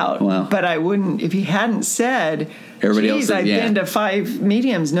work out. Wow. But I wouldn't, if he hadn't said, everybody else, I've been to 5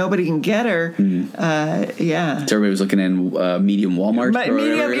 mediums, nobody can get her. So everybody was looking in medium Walmart?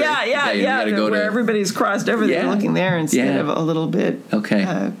 Medium, where everybody's crossed over, they're looking there instead of a little bit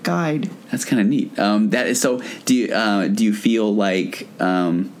guide. That's kind of neat. That is so. Do you feel like?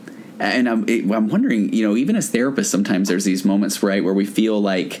 And I'm wondering, even as therapists, sometimes there's these moments, right, where we feel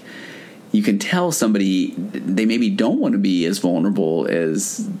like you can tell somebody they maybe don't want to be as vulnerable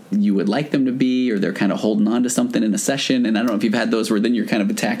as you would like them to be, or they're kind of holding on to something in a session. And I don't know if you've had those where then you're kind of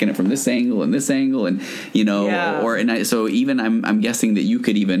attacking it from this angle, and so even I'm guessing that you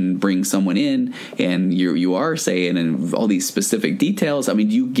could even bring someone in and you are saying and all these specific details. I mean,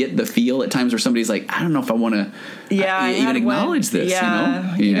 do you get the feel at times where somebody's like, I don't know if I want to even acknowledge this,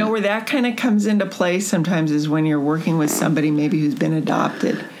 where that kind of comes into play sometimes is when you're working with somebody maybe who's been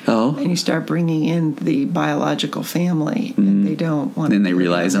adopted. Oh. And you start bringing in the biological family, and they don't want to. Then they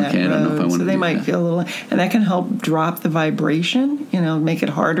realize, I don't know if I want to. So they might feel a little, and that can help drop the vibration. Make it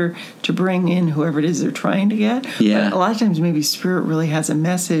harder to bring in whoever it is they're trying to get. Yeah. But a lot of times, maybe spirit really has a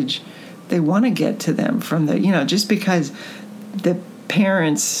message they want to get to them from the. Just because the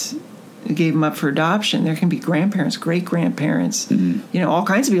parents gave them up for adoption, there can be grandparents, great grandparents, all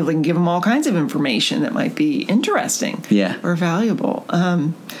kinds of people that can give them all kinds of information that might be interesting or valuable.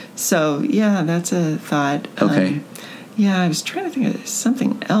 That's a thought. Okay. I was trying to think of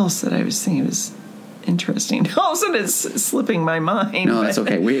something else that I was thinking was interesting. All of a sudden, it's slipping my mind. No, that's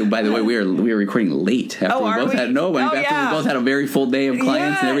okay. By the way, we are recording late after we both had a very full day of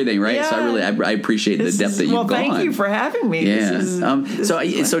clients and everything, right? Yeah. So I appreciate the depth that you've gone. Well, thank you for having me. Yeah.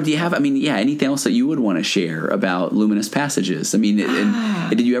 So do you have? Anything else that you would want to share about luminous passages?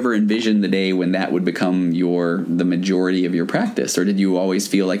 Did you ever envision the day when that would become the majority of your practice, or did you always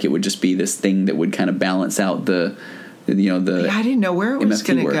feel like it would just be this thing that would kind of balance out the I didn't know where it was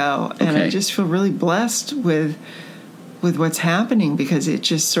going to go, and I just feel really blessed with what's happening, because it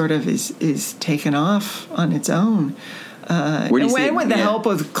just sort of is taken off on its own. With the help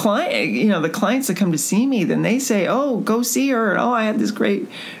of the clients that come to see me, then they say, "Oh, go see her." Oh, I had this great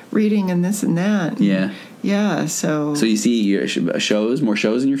reading and this and that. Yeah. So you see more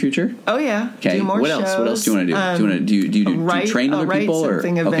shows in your future? Oh yeah. Okay. Do more what shows. else? What else do you want to do? Do you train other people? I'll write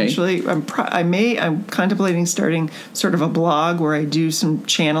something eventually. I'm contemplating starting sort of a blog where I do some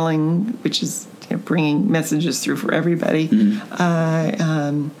channeling, which is bringing messages through for everybody.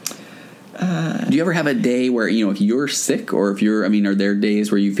 Do you ever have a day where, if you're sick or if you're, are there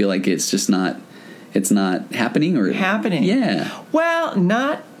days where you feel like it's just not happening or happening? Yeah. Well,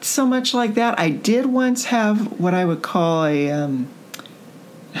 not so much like that. I did once have what I would call a,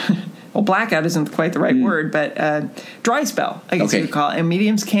 well, blackout isn't quite the right word, but dry spell, I guess you would call it. And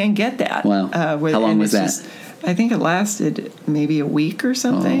mediums can get that. Wow. How long was that? I think it lasted maybe a week or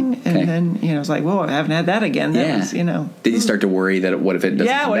something. Oh, okay. And then, I was like, whoa, I haven't had that again. That was, Did you start to worry that what if it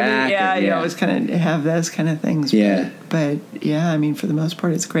doesn't come back? You always kind of have those kind of things. Yeah. But for the most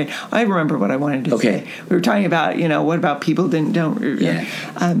part, it's great. I remember what I wanted to say. We were talking about, what about people don't. Yeah.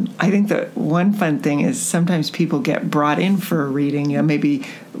 I think that one fun thing is sometimes people get brought in for a reading. Maybe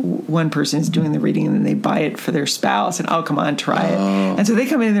one person is doing the reading and then they buy it for their spouse and, oh, come on, try it. And so they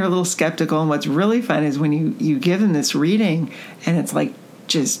come in and they're a little skeptical. And what's really fun is when you give them this reading and it's like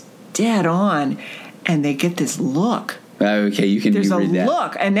just dead on and they get this look. Okay, you can. There's a read that.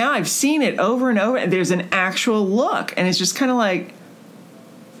 look, and now I've seen it over and over. And there's an actual look, and it's just kind of like,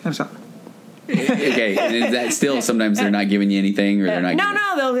 I'm sorry. Okay, and is that still sometimes they're not giving you anything, or they're not?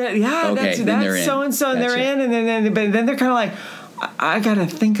 No, that's so and so, and they're in, and then they're kind of like, I got to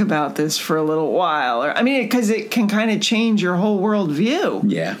think about this for a little while, or because it can kind of change your whole worldview.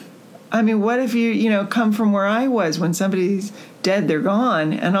 Yeah. What if you come from where I was when somebody's dead, they're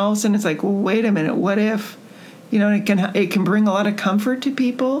gone, and all of a sudden it's like, well, wait a minute, what if? It can bring a lot of comfort to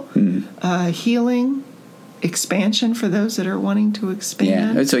people, healing, expansion for those that are wanting to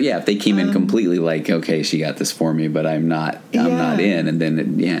expand. Yeah. So if they came in completely like, okay, she got this for me, but I'm not in, and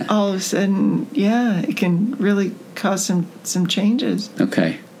then all of a sudden, it can really cause some changes.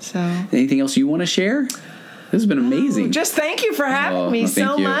 Okay. So anything else you want to share? This has been amazing. Just thank you for having me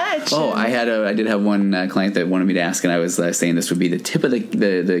so much. I did have one client that wanted me to ask, and I was saying this would be the tip of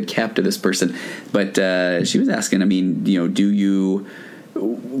the cap to this person, but she was asking, do you,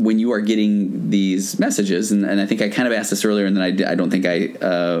 when you are getting these messages, and I think I kind of asked this earlier, and then I don't think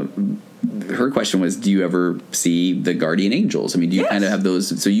her question was, do you ever see the guardian angels? Do you kind of have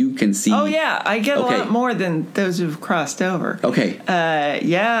those, so you can see? Oh, yeah. I get a lot more than those who've crossed over. Okay.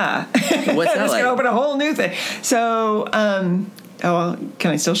 Yeah. What's that like? It's going to open a whole new thing. So,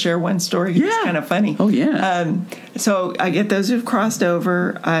 can I still share one story? Yeah. It's kind of funny. Oh, yeah. So I get those who've crossed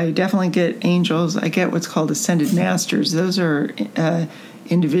over. I definitely get angels. I get what's called ascended masters. Those are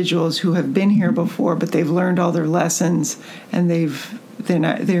individuals who have been here before, but they've learned all their lessons, and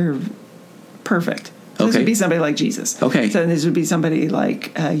they're perfect. So this would be somebody like Jesus. Okay. So this would be somebody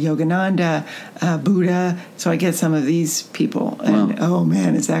like Yogananda, Buddha. So I get some of these people, and oh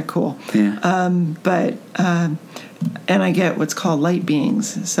man, is that cool? Yeah. And I get what's called light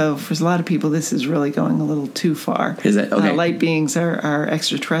beings. So for a lot of people, this is really going a little too far. Is that okay? Light beings are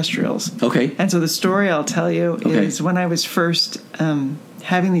extraterrestrials. Okay. And so the story I'll tell you is when I was first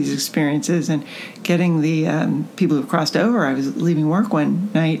having these experiences and getting the people who've crossed over. I was leaving work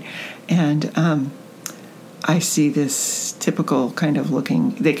one night, and I see this typical kind of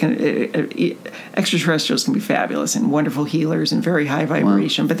looking. They can extraterrestrials can be fabulous and wonderful healers and very high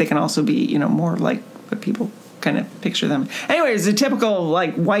vibration, but they can also be more like what people kind of picture them. Anyway, it's a typical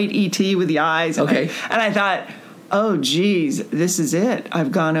like white ET with the eyes. Okay, and I thought, oh geez, this is it.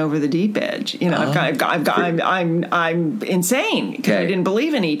 I've gone over the deep edge. I'm insane because I didn't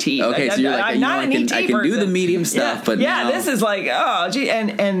believe in ET. Okay, so you're like, I'm not an ET person. I can do the medium stuff, but now this is like, oh gee,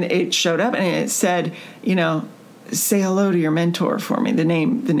 and it showed up and it said, say hello to your mentor for me. The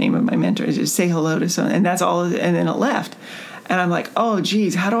name of my mentor is just say hello to someone, and that's all. And then it left. And I'm like, oh,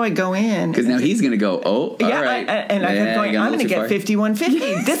 geez, how do I go in? Because now he's going to go, all right. I kept going, I'm going to get 5150.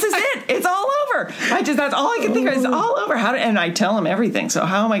 Yes. This is it. It's all over. That's all I can think of. It's all over. And I tell him everything. So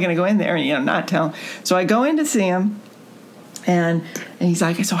how am I going to go in there and, not tell him? So I go in to see him. And he's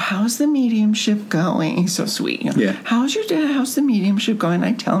like, so how's the mediumship going? He's so sweet. How's the mediumship going?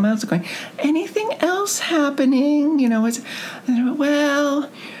 I tell him how's it going. Anything else happening?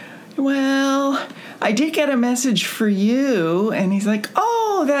 Well, I did get a message for you. And he's like,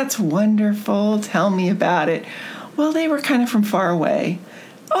 oh, that's wonderful. Tell me about it. Well, they were kind of from far away.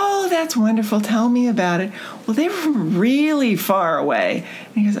 Oh, that's wonderful. Tell me about it. Well, they were from really far away.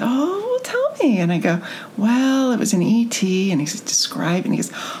 And he goes, oh, well, tell me. And I go, well, it was an ET. And he's describing. He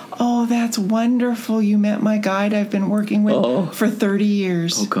goes, oh, that's wonderful. You met my guide I've been working with for 30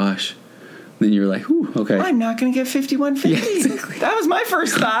 years. Oh, gosh. Then you're like, "Ooh, okay." I'm not going to get 5150. Yeah, exactly. That was my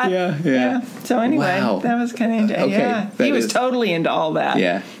first thought. Yeah. So anyway, that was kind of he was totally into all that.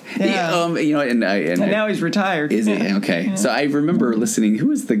 Yeah. And now he's retired. Is he? Okay. Yeah. So I remember listening. Who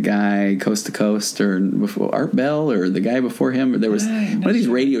was the guy, Coast to Coast, or before Art Bell, or the guy before him? There was one of these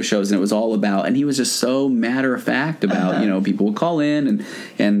radio shows, and it was all about. And he was just so matter of fact about people would call in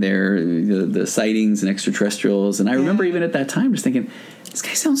and their the sightings and extraterrestrials. And I remember even at that time just thinking, this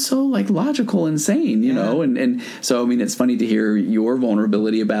guy sounds so like logical and sane, you know, and so I mean it's funny to hear your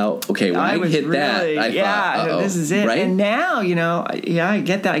vulnerability about when I hit really, that, I thought, this is it, right? And now I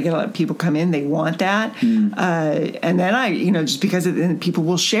get that. I get a lot of people come in, they want that, and then I just because people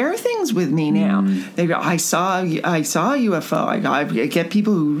will share things with me now. They go, I saw a UFO. I get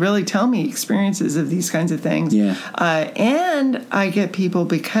people who really tell me experiences of these kinds of things, and I get people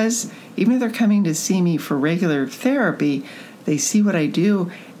because even if they're coming to see me for regular therapy, they see what I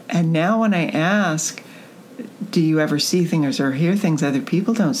do, and now when I ask, do you ever see things or hear things other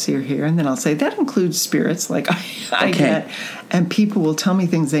people don't see or hear? And then I'll say, that includes spirits, like I get. And people will tell me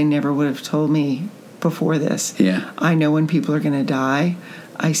things they never would have told me before this. Yeah. I know when people are going to die.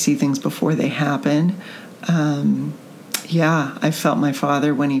 I see things before they happen. I felt my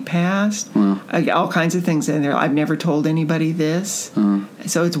father when he passed. All kinds of things in there. I've never told anybody this.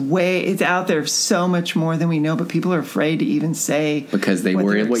 So it's out there so much more than we know, but people are afraid to even say. Because they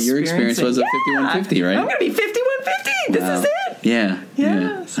worry what your experience was of 5150, right? I'm going to be 5150. This is it. Yeah.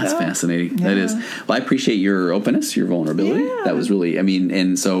 That's fascinating. Yeah. That is. Well, I appreciate your openness, your vulnerability. Yeah. That was really,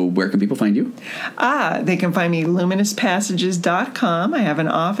 and so where can people find you? They can find me luminouspassages.com. I have an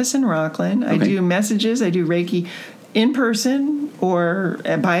office in Rockland. I do messages. I do Reiki in person or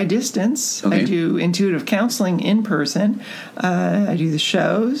by a distance. I do intuitive counseling in person. I do the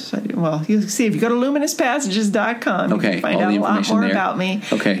shows. You'll see if you go to luminouspassages.com, you can find out a lot more about me.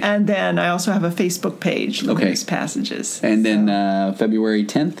 And then I also have a Facebook page, Luminous Passages. And then February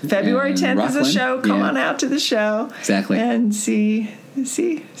 10th? February 10th is a show. Come on out to the show. Exactly. And see.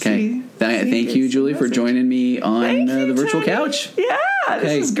 Thank you, Julie, for joining me on the virtual couch. Yeah,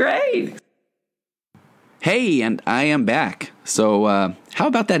 this is great. Hey, and I am back. So how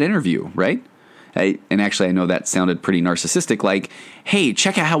about that interview, right? And actually, I know that sounded pretty narcissistic, like, hey,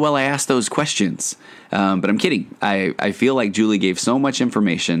 check out how well I asked those questions. But I'm kidding. I feel like Julie gave so much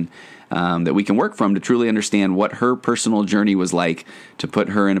information that we can work from to truly understand what her personal journey was like to put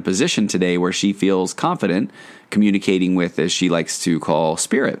her in a position today where she feels confident communicating with, as she likes to call,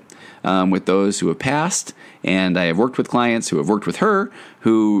 spirit, with those who have passed. And I have worked with clients who have worked with her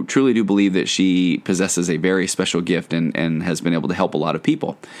who truly do believe that she possesses a very special gift and has been able to help a lot of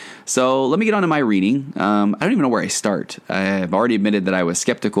people. So let me get on to my reading. I don't even know where I start. I've already admitted that I was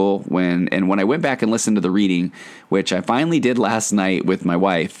skeptical when I went back and listened to the reading, which I finally did last night with my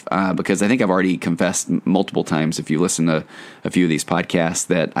wife, because I think I've already confessed multiple times, if you listen to a few of these podcasts,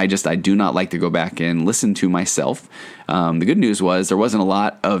 that I do not like to go back and listen to myself. The good news was there wasn't a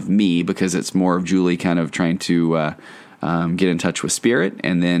lot of me, because it's more of Julie kind of trying to get in touch with spirit.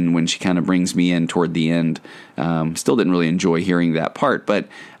 And then when she kind of brings me in toward the end, still didn't really enjoy hearing that part. But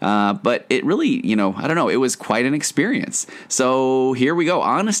it really, I don't know, it was quite an experience. So here we go.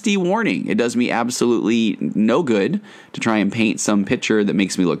 Honesty warning. It does me absolutely no good to try and paint some picture that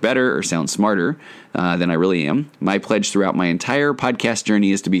makes me look better or sound smarter than I really am. My pledge throughout my entire podcast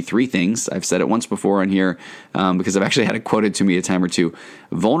journey is to be three things. I've said it once before on here because I've actually had it quoted to me a time or two.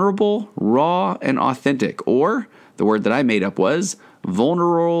 Vulnerable, raw, and authentic. Or the word that I made up was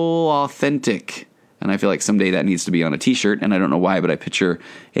vulnerable, authentic. And I feel like someday that needs to be on a t-shirt, and I don't know why, but I picture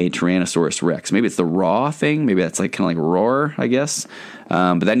a Tyrannosaurus Rex. Maybe it's the raw thing. Maybe that's like kind of like roar, I guess.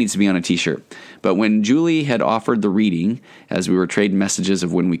 But that needs to be on a t-shirt. But when Julie had offered the reading, as we were trading messages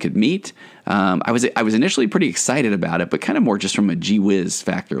of when we could meet, I was initially pretty excited about it, but kind of more just from a gee whiz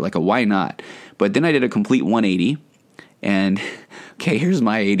factor, like a why not. But then I did a complete 180, and okay, here's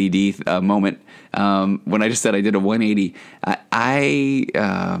my ADD moment. When I just said I did a 180,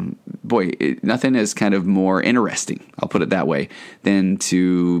 nothing is kind of more interesting, I'll put it that way, than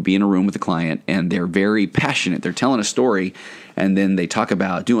to be in a room with a client and they're very passionate. They're telling a story and then they talk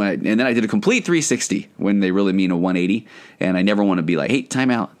about doing it. And then I did a complete 360 when they really mean a 180. And I never want to be like, hey,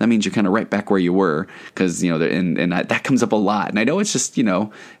 time out. That means you're kind of right back where you were. Because, that comes up a lot. And I know it's just,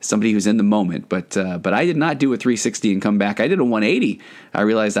 somebody who's in the moment. But I did not do a 360 and come back. I did a 180. I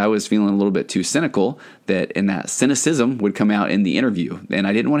realized I was feeling a little bit too cynical, and that cynicism would come out in the interview. And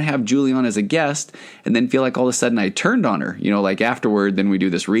I didn't want to have Julie on as a guest and then feel like all of a sudden I turned on her. Like afterward, then we do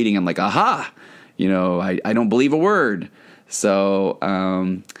this reading. I'm like, aha, I don't believe a word. So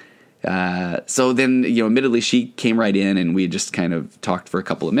So then, admittedly, she came right in and we just kind of talked for a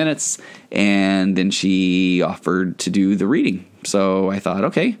couple of minutes, and then she offered to do the reading. So I thought,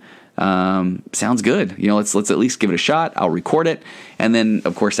 okay, sounds good. Let's at least give it a shot. I'll record it. And then,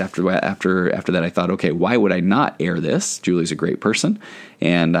 of course, after that, I thought, okay, why would I not air this? Julie's a great person,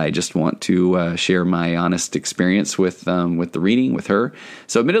 and I just want to share my honest experience with the reading with her.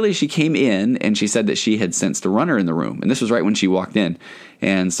 So admittedly, she came in and she said that she had sensed a runner in the room, and this was right when she walked in.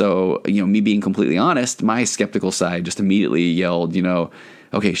 And so, me being completely honest, my skeptical side just immediately yelled,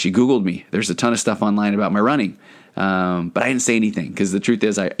 okay, she Googled me. There's a ton of stuff online about my running. But I didn't say anything because the truth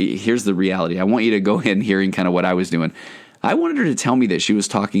is, here's the reality. I want you to go in hearing kind of what I was doing. I wanted her to tell me that she was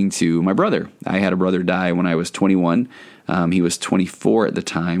talking to my brother. I had a brother die when I was 21. He was 24 at the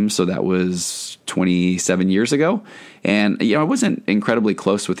time, so that was 27 years ago. And, I wasn't incredibly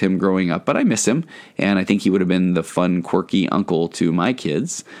close with him growing up, but I miss him. And I think he would have been the fun, quirky uncle to my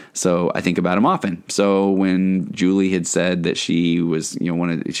kids. So I think about him often. So when Julie had said that she was,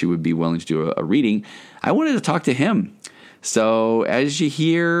 she would be willing to do a reading, I wanted to talk to him. So as you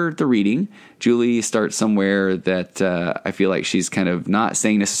hear the reading, Julie starts somewhere that I feel like she's kind of not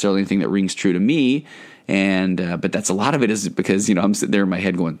saying necessarily anything that rings true to me. And but that's a lot of it is because, I'm sitting there in my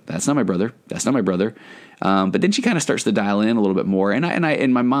head going, that's not my brother. That's not my brother. But then she kind of starts to dial in a little bit more. And I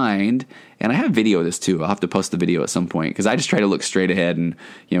in my mind, and I have video of this too. I'll have to post the video at some point because I just try to look straight ahead. And,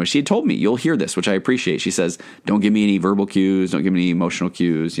 she had told me, you'll hear this, which I appreciate. She says, don't give me any verbal cues. Don't give me any emotional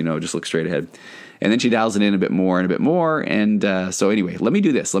cues, just look straight ahead. And then she dials it in a bit more and a bit more. And so anyway, let me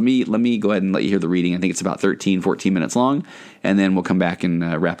do this. Let me go ahead and let you hear the reading. I think it's about 13, 14 minutes long. And then we'll come back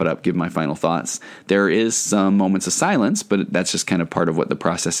and wrap it up, give my final thoughts. There is some moments of silence, but that's just kind of part of what the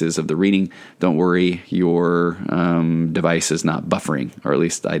process is of the reading. Don't worry, your device is not buffering, or at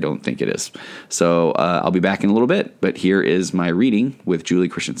least I don't think it is. So I'll be back in a little bit, but here is my reading with Julie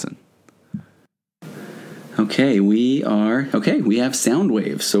Christensen. Okay, we have sound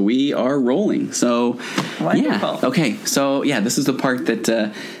waves, so we are rolling. So, wonderful. Yeah, okay, so this is the part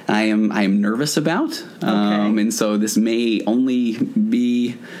that I am nervous about, and so this may only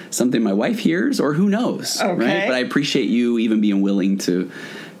be something my wife hears, or who knows, right? But I appreciate you even being willing to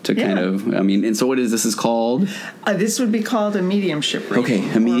kind of, and so what is this is called? This would be called a mediumship reading.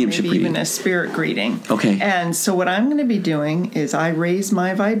 Okay, a mediumship reading. Even a spirit greeting. Okay. And so what I'm going to be doing is I raise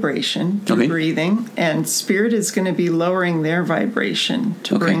my vibration through breathing, and spirit is going to be lowering their vibration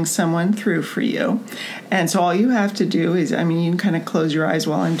to bring someone through for you. And so all you have to do is, you can kind of close your eyes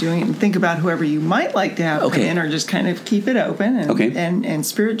while I'm doing it and think about whoever you might like to have come in, or just kind of keep it open. And, and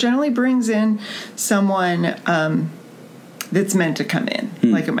spirit generally brings in someone that's meant to come in.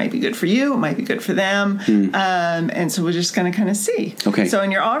 Like it might be good for you, it might be good for them. And so we're just going to kind of see. Okay. So,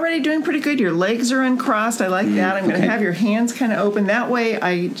 and you're already doing pretty good. Your legs are uncrossed. I like that. I'm going to have your hands kind of open. That way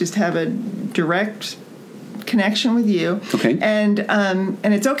I just have a direct connection with you. Okay. And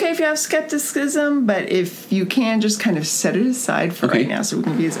it's okay if you have skepticism, but if you can, just kind of set it aside for right now, so we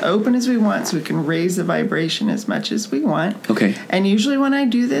can be as open as we want, so we can raise the vibration as much as we want. Okay. And usually when I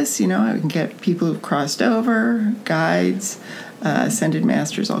do this, I can get people who've crossed over, guides, ascended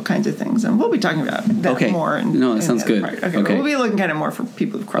masters, all kinds of things, and we'll be talking about that more. That sounds good. Okay, we'll be looking kind of more for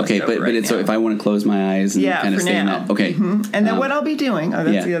people who've crossed over. But it's so if I want to close my eyes and kind of stay in that. Okay. Mm-hmm. And then what I'll be doing,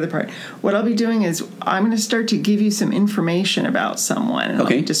 that's the other part. What I'll be doing is I'm going to start to give you some information about someone, and I'll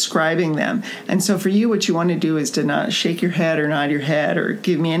be describing them. And so for you, what you want to do is to not shake your head or nod your head or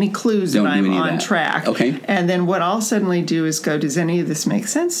give me any clues that I'm on track. Okay. And then what I'll suddenly do is go, does any of this make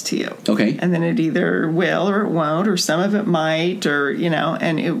sense to you? Okay. And then it either will or it won't, or some of it might, or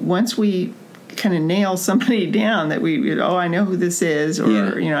and once we kind of nail somebody down that I know who this is,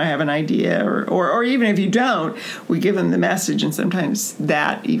 or I have an idea, or even if you don't, we give them the message, and sometimes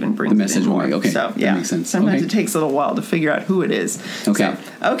that even brings the message more. Okay, so that makes sense. Sometimes it takes a little while to figure out who it is. Okay,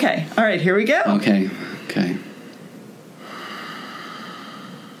 all right, here we go. Okay.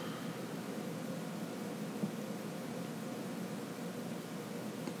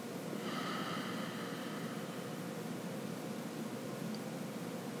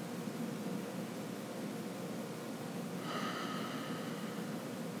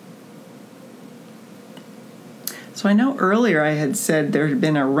 So I know earlier I had said there had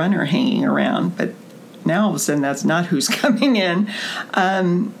been a runner hanging around, but now all of a sudden that's not who's coming in.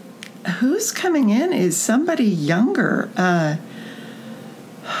 Who's coming in is somebody younger.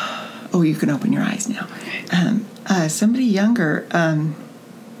 You can open your eyes now. Somebody younger. I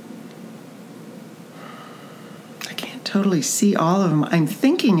can't totally see all of them. I'm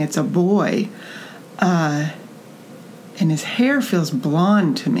thinking it's a boy. And his hair feels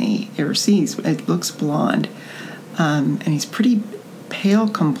blonde to me. It looks blonde. And he's pretty pale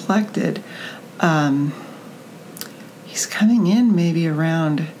complected. He's coming in maybe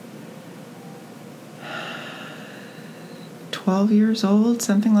around 12 years old,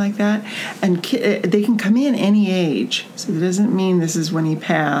 something like that. And they can come in any age, so it doesn't mean this is when he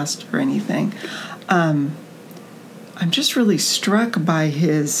passed or anything. I'm just really struck by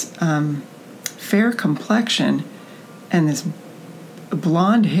his fair complexion and this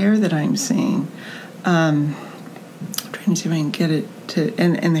blonde hair that I'm seeing. I'm trying to see if I can get it to,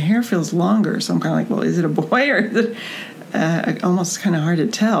 and the hair feels longer, so I'm kind of like, well, is it a boy or is it almost kind of hard to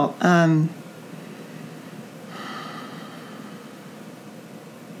tell.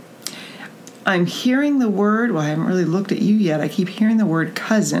 I'm hearing the word, well, I haven't really looked at you yet. I keep hearing the word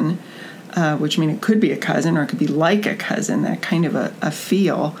cousin, which means it could be a cousin or it could be like a cousin, that kind of a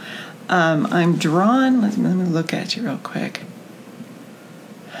feel. I'm drawn, let me look at you real quick.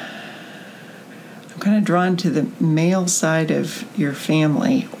 I'm kind of drawn to the male side of your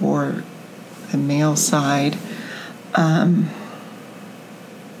family, or the male side. And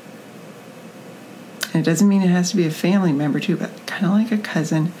it doesn't mean it has to be a family member too, but kind of like a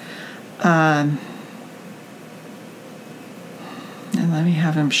cousin. And let me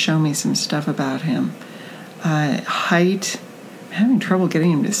have him show me some stuff about him. Height, I'm having trouble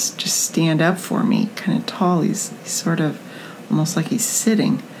getting him to just stand up for me. Kind of tall. He's sort of almost like he's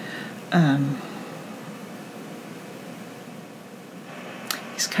sitting.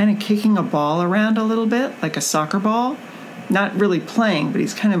 He's kind of kicking a ball around a little bit, like a soccer ball. Not really playing, but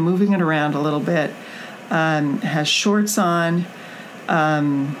he's kind of moving it around a little bit. Has shorts on.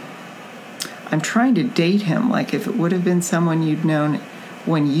 I'm trying to date him, like if it would have been someone you'd known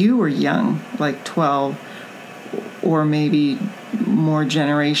when you were young, like 12, or maybe more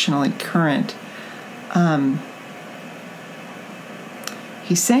generationally current.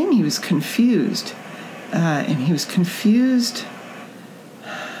 He's saying he was confused, and he was confused.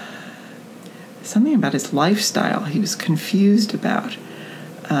 Something about his lifestyle he was confused about.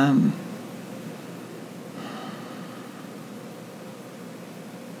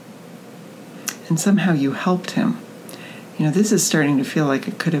 And somehow you helped him. You know, this is starting to feel like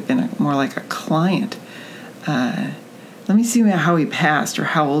it could have been more like a client. Let me see how he passed, or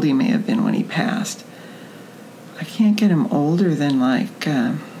how old he may have been when he passed. I can't get him older than like...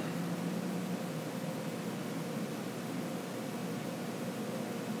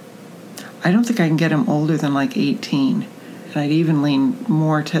 I don't think I can get him older than like 18. And I'd even lean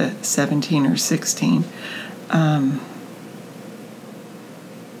more to 17 or 16.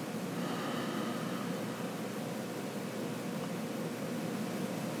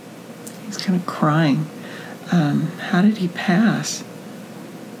 He's kind of crying. How did he pass?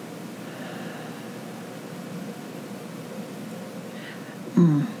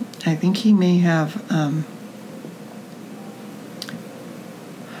 I think he may have...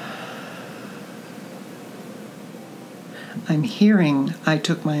 I'm hearing I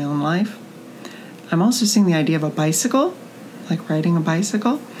took my own life. I'm also seeing the idea of a bicycle, like riding a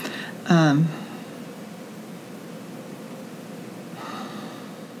bicycle. And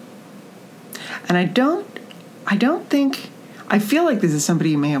I don't think, I feel like this is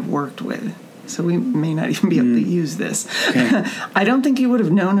somebody you may have worked with, so we may not even be able to use this. Okay. I don't think you would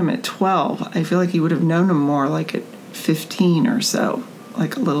have known him at 12. I feel like you would have known him more like at 15 or so,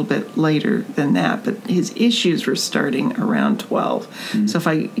 like a little bit later than that. But his issues were starting around 12. So if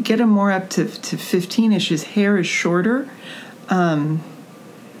I get him more up to 15-ish, his hair is shorter.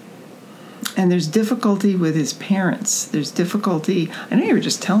 And there's difficulty with his parents. There's difficulty. I know you were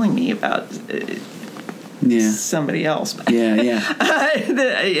just telling me about somebody else. But Yeah.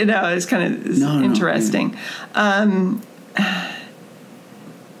 It's kind of interesting.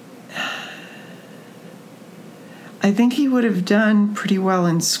 I think he would have done pretty well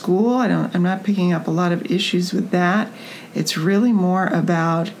in school. I'm not picking up a lot of issues with that. It's really more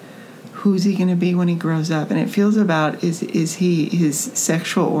about who's he going to be when he grows up, and it feels about is he, his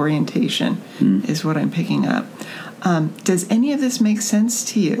sexual orientation is what I'm picking up. Does any of this make sense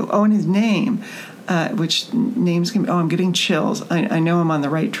to you? Oh, and his name, which names can be, I'm getting chills. I know I'm on the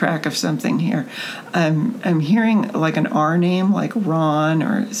right track of something here. I'm hearing like an R name, like Ron,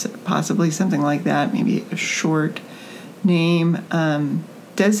 or possibly something like that, maybe a short name.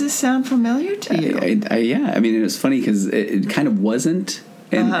 Does this sound familiar to you? Yeah. I mean, it was funny because it kind of wasn't.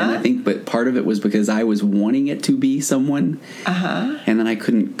 And I think, but part of it was because I was wanting it to be someone, and then I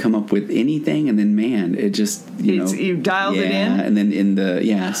couldn't come up with anything, and then, man, it just, you dialed it in? and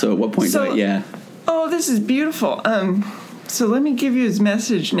then so at what point Oh, this is beautiful. So let me give you his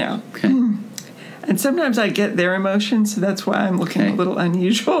message now. Okay. And sometimes I get their emotions, so that's why I'm looking a little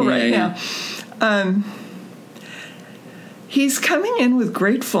unusual now. He's coming in with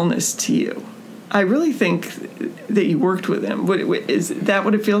gratefulness to you. I really think that you worked with him. Is that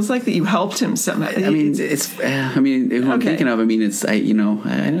what it feels like, that you helped him somehow? I mean, who I'm thinking of,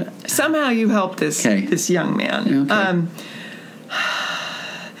 somehow you helped this young man. Okay.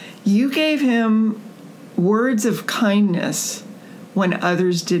 You gave him words of kindness when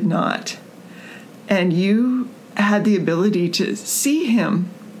others did not. And you had the ability to see him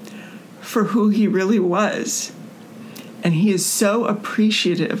for who he really was. And he is so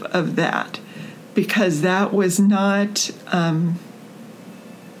appreciative of that, because that was not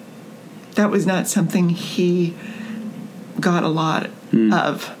something he got a lot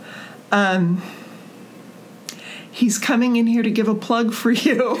of. He's coming in here to give a plug for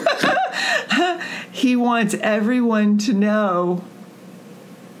you. He wants everyone to know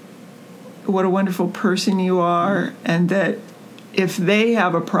what a wonderful person you are, and that if they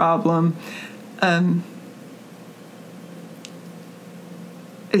have a problem,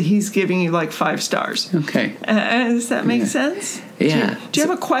 he's giving you like 5 stars. Okay. Does that make sense? Yeah. Do you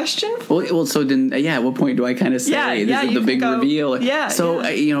have a question? Well, so then, at what point do I kind of say, this is the big reveal? Yeah. So,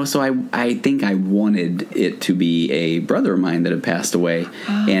 I think I wanted it to be a brother of mine that had passed away,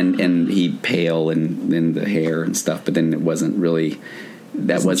 and he pale and the hair and stuff, but then it wasn't really...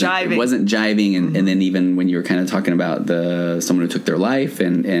 It wasn't jiving, and then even when you were kind of talking about someone who took their life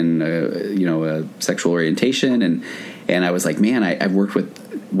and sexual orientation, and I was like, man, I've worked with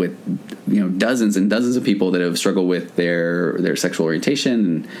dozens and dozens of people that have struggled with their sexual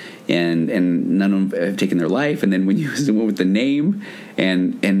orientation, and none of them have taken their life. And then when you went with the name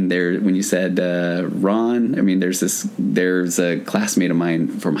and when you said Ron, I mean, there's a classmate of mine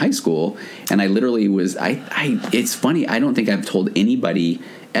from high school, and I literally was it's funny, I don't think I've told anybody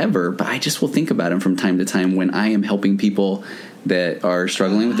ever, but I just will think about him from time to time when I am helping people that are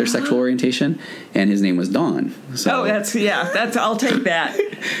struggling with their sexual orientation, and his name was Don. So, I'll take that.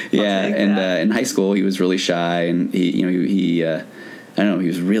 In high school he was really shy, and he he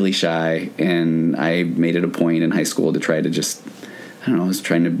was really shy, and I made it a point in high school to try to just, I was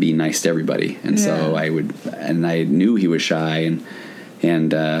trying to be nice to everybody, and so I knew he was shy,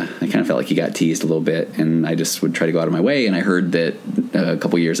 and I kind of felt like he got teased a little bit, and I just would try to go out of my way. And I heard that a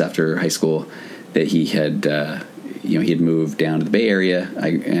couple years after high school that he had he had moved down to the Bay Area.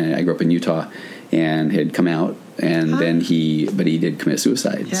 I grew up in Utah, and had come out, and then he did commit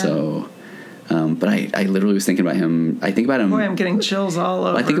suicide. Yeah. So, but I literally was thinking about him. I think about him. Boy, I'm getting chills all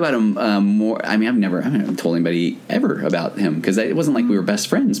over. I think about him more. I mean, I haven't told anybody ever about him, because it wasn't like we were best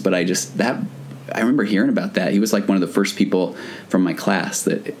friends. But I remember hearing about that. He was like one of the first people from my class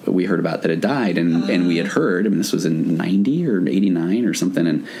that we heard about that had died, and we had heard. I mean, this was in 90 or 89 or something,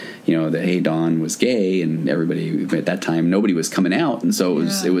 and that, hey, Don was gay, and everybody at that time, nobody was coming out, and so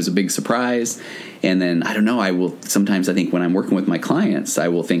it was a big surprise. And then I don't know. I think when I'm working with my clients, I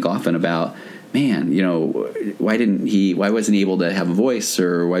will think often about, man, why wasn't he able to have a voice,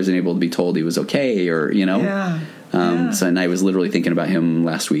 or why wasn't he able to be told he was okay, or So, and I was literally thinking about him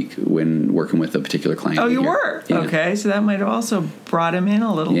last week when working with a particular client. Oh, you were? Yeah. Okay, so that might have also brought him in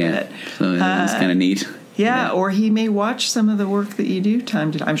a little bit. So it was kind of neat. Yeah, or he may watch some of the work that you do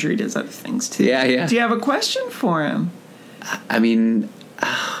I'm sure he does other things too. Yeah. Do you have a question for him? I mean,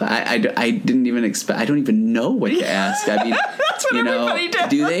 I didn't even expect. I don't even know what to ask. I mean, that's what everybody does.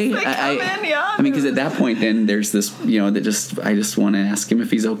 Do they? I mean, because at that point, then there's this, I just want to ask him if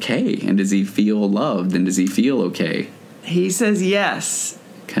he's okay, and does he feel loved, and does he feel okay? He says yes.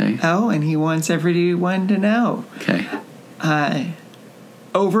 Okay. Oh, and he wants everyone to know. Okay.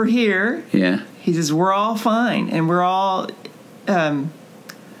 Over here. Yeah. He says we're all fine, and we're all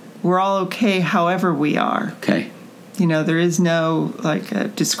okay, however we are. Okay. There is no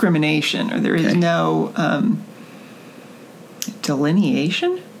discrimination, or there is no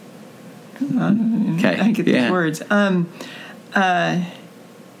delineation. Okay. I get these words.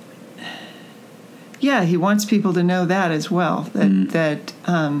 He wants people to know that as well. That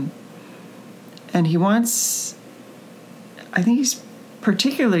and he wants. I think he's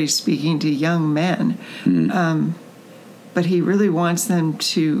particularly speaking to young men, but he really wants them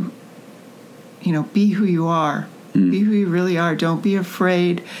to, be who you are. Be who you really are. Don't be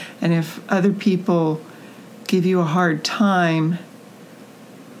afraid. And if other people give you a hard time,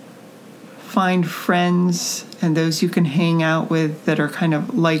 find friends and those you can hang out with that are kind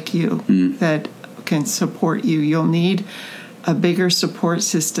of like you, that can support you. You'll need a bigger support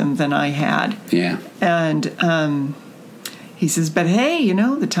system than I had. Yeah. And he says, but hey,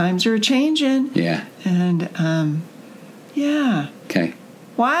 the times are changing. Yeah. And Okay.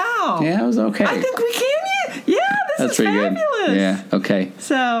 Wow. Yeah, it was okay. I think we can. Yeah, That's is pretty fabulous. Good. Yeah. Okay.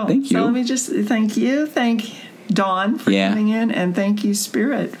 So thank you. So let me just thank you. Dawn, for coming in, and thank you,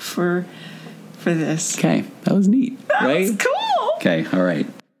 Spirit, for this. Okay, that was neat, right? That was cool. Okay, all right.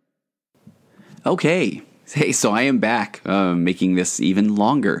 Okay. Hey, so I am back, making this even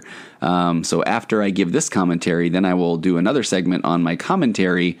longer. So after I give this commentary, then I will do another segment on my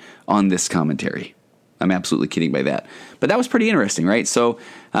commentary on this commentary. I'm absolutely kidding by that. But that was pretty interesting, right? So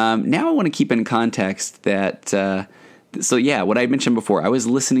now I want to keep in context that, what I mentioned before, I was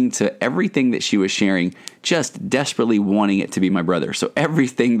listening to everything that she was sharing, just desperately wanting it to be my brother. So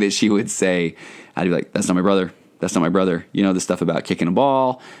everything that she would say, I'd be like, that's not my brother. That's not my brother. You know, the stuff about kicking a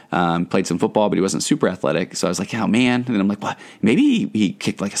ball, played some football, but he wasn't super athletic. So I was like, oh, man. And then I'm like, what? Maybe he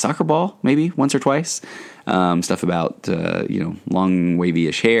kicked like a soccer ball, maybe once or twice. Stuff about, long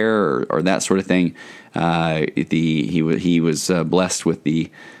wavy-ish hair or that sort of thing. He was blessed with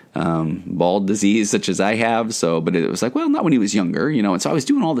the bald disease such as I have. But it was like, well, not when he was younger, and so I was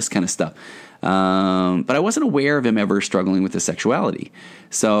doing all this kind of stuff. But I wasn't aware of him ever struggling with his sexuality.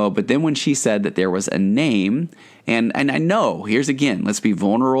 But then when she said that there was a name, and I know, here's again, let's be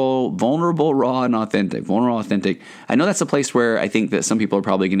vulnerable, raw, and authentic. Vulnerable, authentic. I know that's a place where I think that some people are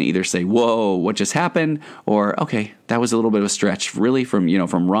probably going to either say, whoa, what just happened? Or, okay, that was a little bit of a stretch, really, from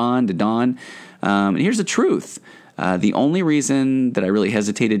Ron to Dawn. And here's the truth. The only reason that I really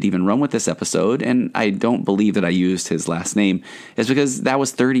hesitated to even run with this episode, and I don't believe that I used his last name, is because that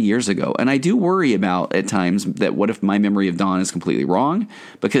was 30 years ago. And I do worry about at times that what if my memory of Dawn is completely wrong?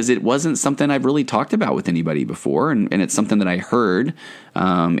 Because it wasn't something I've really talked about with anybody before, and it's something that I heard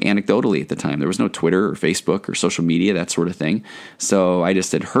anecdotally at the time. There was no Twitter or Facebook or social media, that sort of thing. So I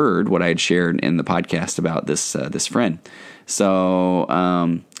just had heard what I had shared in the podcast about this friend.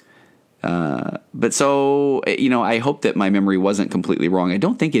 I hope that my memory wasn't completely wrong. I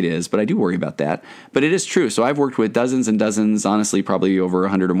don't think it is, but I do worry about that. But it is true. So I've worked with dozens and dozens, honestly, probably over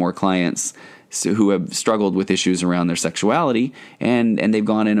 100 or more clients who have struggled with issues around their sexuality, and they've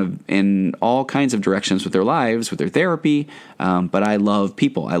gone in all kinds of directions with their lives, with their therapy. But I love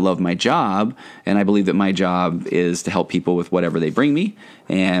people. I love my job, and I believe that my job is to help people with whatever they bring me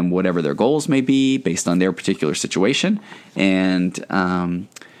and whatever their goals may be based on their particular situation. And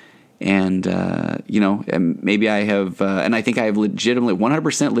maybe I have, and I think I have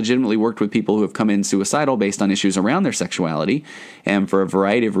 100% legitimately worked with people who have come in suicidal based on issues around their sexuality. And for a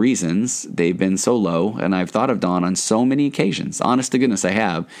variety of reasons, they've been so low. And I've thought of Dawn on so many occasions. Honest to goodness, I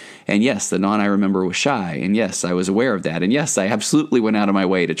have. And yes, the Dawn I remember was shy. And yes, I was aware of that. And yes, I absolutely went out of my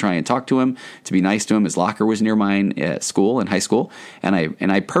way to try and talk to him, to be nice to him. His locker was near mine at school, in high school. And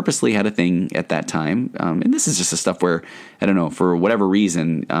I purposely had a thing at that time. And this is just the stuff where, I don't know, for whatever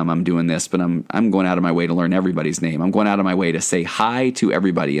reason, I'm doing this, but I'm going out of my way to learn everybody's name. I'm going out of my way to say hi to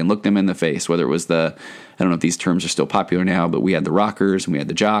everybody and look them in the face, whether it was I don't know if these terms are still popular now, but we had the rockers and we had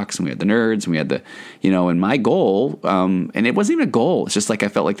the jocks and we had the nerds and we had and my goal, and it wasn't even a goal. It's just like I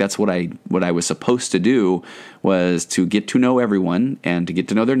felt like that's what I was supposed to do, was to get to know everyone and to get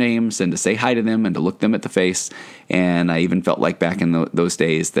to know their names and to say hi to them and to look them at the face. And I even felt like back in those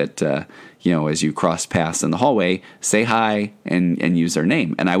days that, as you cross paths in the hallway, say hi and use their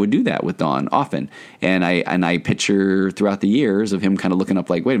name. And I would do that with Dawn often. And I picture throughout the years of him kind of looking up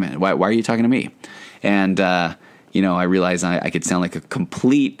like, wait a minute, why are you talking to me? And, I realized I could sound like a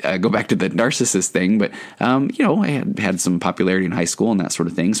complete, go back to the narcissist thing, but, I had some popularity in high school and that sort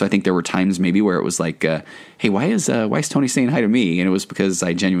of thing. So I think there were times maybe where it was like, hey, why is Tony saying hi to me? And it was because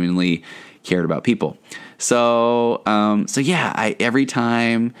I genuinely cared about people. Every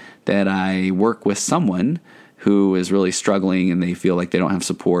time that I work with someone who is really struggling and they feel like they don't have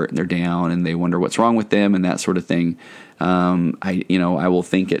support and they're down and they wonder what's wrong with them and that sort of thing, I will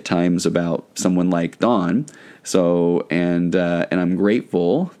think at times about someone like Dawn. And I'm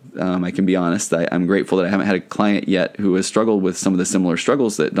grateful. I can be honest. I'm grateful that I haven't had a client yet who has struggled with some of the similar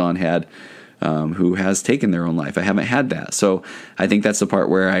struggles that Dawn had, who has taken their own life. I haven't had that. So I think that's the part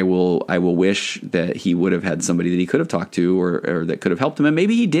where I will wish that he would have had somebody that he could have talked to or that could have helped him. And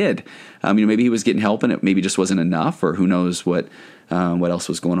maybe he did. Maybe he was getting help and it maybe just wasn't enough, or who knows what else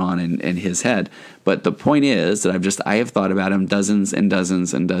was going on in his head. But the point is that I have thought about him dozens and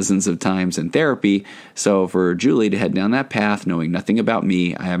dozens and dozens of times in therapy. So for Julie to head down that path, knowing nothing about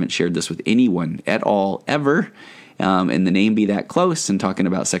me, I haven't shared this with anyone at all, ever, and the name be that close and talking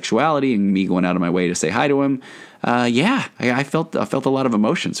about sexuality and me going out of my way to say hi to him. I felt a lot of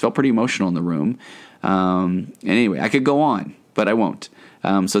emotions, felt pretty emotional in the room. And anyway, I could go on. but I won't.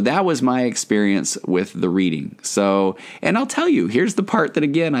 So that was my experience with the reading. So, and I'll tell you, here's the part that,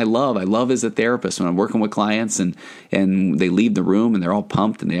 again, I love as a therapist when I'm working with clients and they leave the room and they're all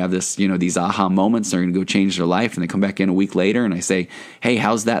pumped and they have this, these aha moments. They're going to go change their life, and they come back in a week later and I say, hey,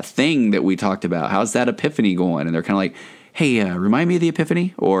 how's that thing that we talked about? How's that epiphany going? And they're kind of like, hey, remind me of the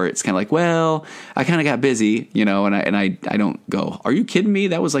epiphany? Or it's kind of like, well, I kind of got busy, and I don't go, are you kidding me?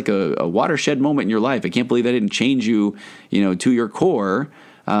 That was like a watershed moment in your life. I can't believe that didn't change you, to your core.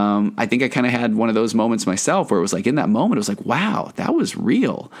 I think I kind of had one of those moments myself where it was like, in that moment, it was like, wow, that was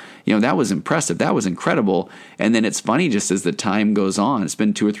real. That was impressive. That was incredible. And then it's funny, just as the time goes on, it's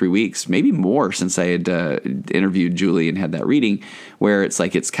been 2 or 3 weeks, maybe more since I had interviewed Julie and had that reading, where it's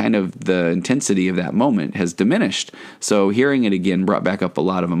like, it's kind of the intensity of that moment has diminished. So hearing it again brought back up a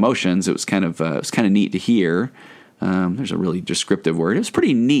lot of emotions. It was kind of neat to hear. There's a really descriptive word. It was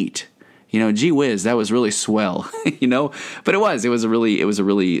pretty neat. Gee whiz, that was really swell, but it was a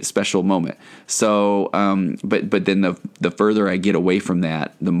really special moment. So, but then the further I get away from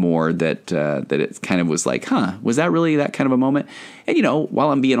that, the more that it kind of was like, was that really that kind of a moment? And,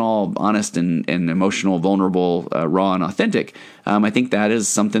 while I'm being all honest and emotional, vulnerable, raw and authentic, I think that is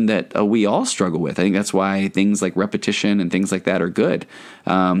something that we all struggle with. I think that's why things like repetition and things like that are good.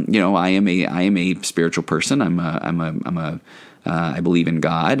 I am a spiritual person. I believe in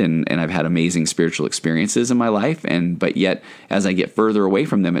God, and I've had amazing spiritual experiences in my life. But yet, as I get further away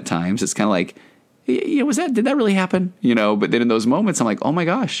from them at times, it's kind of like, did that really happen? But then in those moments, I'm like, oh my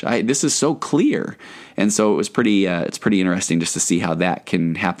gosh, this is so clear. And so it's pretty interesting just to see how that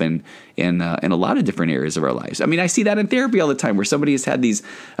can happen in a lot of different areas of our lives. I mean, I see that in therapy all the time, where somebody has had these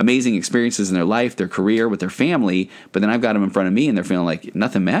amazing experiences in their life, their career, with their family, but then I've got them in front of me and they're feeling like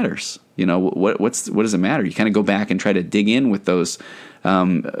nothing matters. What does it matter? You kind of go back and try to dig in with those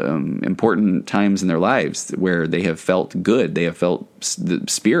important times in their lives where they have felt good, they have felt the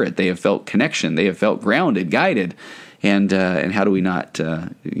spirit, they have felt connection, they have felt grounded, guided, and how do we not,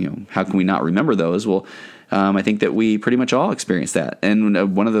 how can we not remember those? Well, I think that we pretty much all experience that.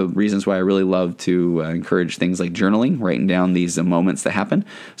 And one of the reasons why I really love to encourage things like journaling, writing down these moments that happen,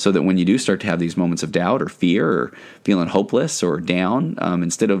 so that when you do start to have these moments of doubt or fear or feeling hopeless or down,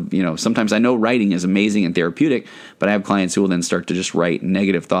 instead of, sometimes I know writing is amazing and therapeutic, but I have clients who will then start to just write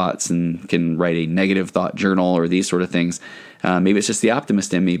negative thoughts and can write a negative thought journal or these sort of things. Maybe it's just the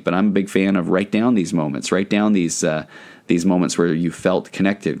optimist in me, but I'm a big fan of write down these moments, write down these moments where you felt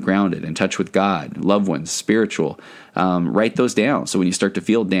connected, grounded, in touch with God, loved ones, spiritual. Write those down. So when you start to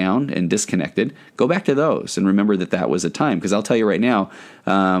feel down and disconnected, go back to those and remember that was a time. Because I'll tell you right now,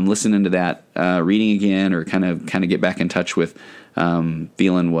 listening to that, reading again, or kind of get back in touch with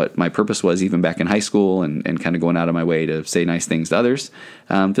feeling what my purpose was even back in high school, and kind of going out of my way to say nice things to others,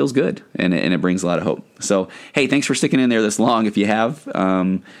 feels good, and it brings a lot of hope. So, hey, thanks for sticking in there this long if you have.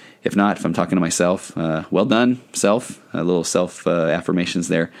 If not, if I'm talking to myself, well done, self. Little self affirmations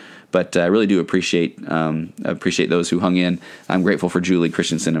there. But I really do appreciate those who hung in. I'm grateful for Julie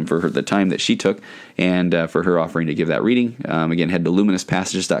Christensen and for the time that she took, and for her offering to give that reading. Again, head to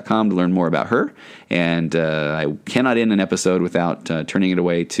luminouspassages.com to learn more about her. And I cannot end an episode without turning it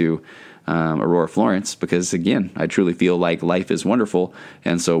away to Aurora Florence, because, again, I truly feel like life is wonderful.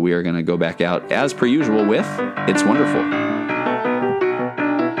 And so we are going to go back out, as per usual, with It's Wonderful.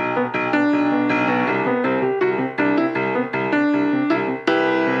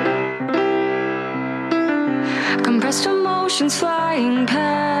 Compressed emotions flying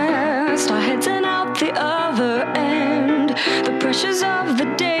past our heads and out the other end. The pressures of the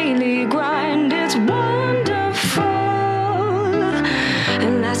daily grind, it's wonderful.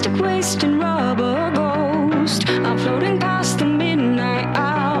 Elastic waste and rubber ghost are floating past the midnight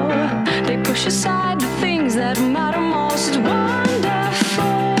hour. They push aside the things that matter most. It's wonderful.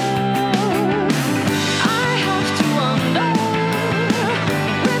 I have to wonder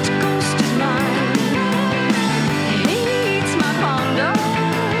which ghost is mine. He eats my ponder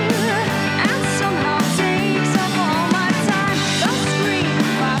and somehow takes up all my time. The scream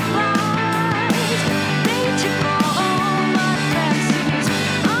of my fly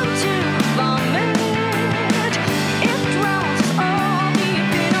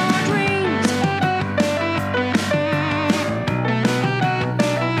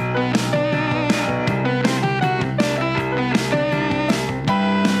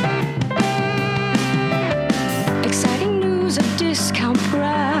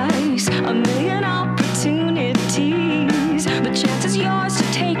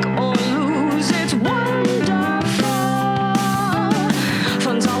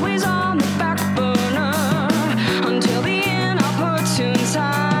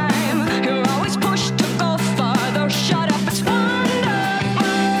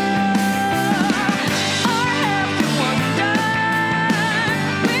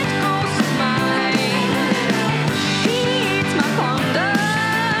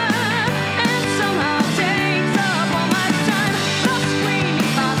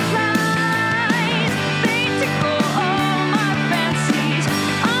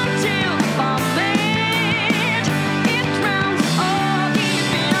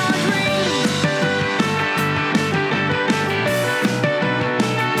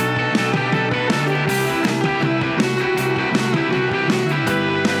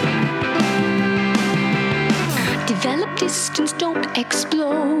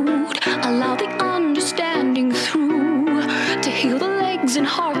explode. Allow the understanding through to heal the legs and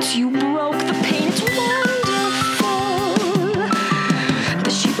hearts you broke. The pain is wonderful.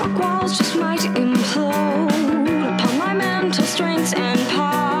 The sheetrock walls just might implode upon my mental strengths and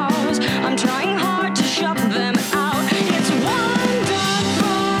power.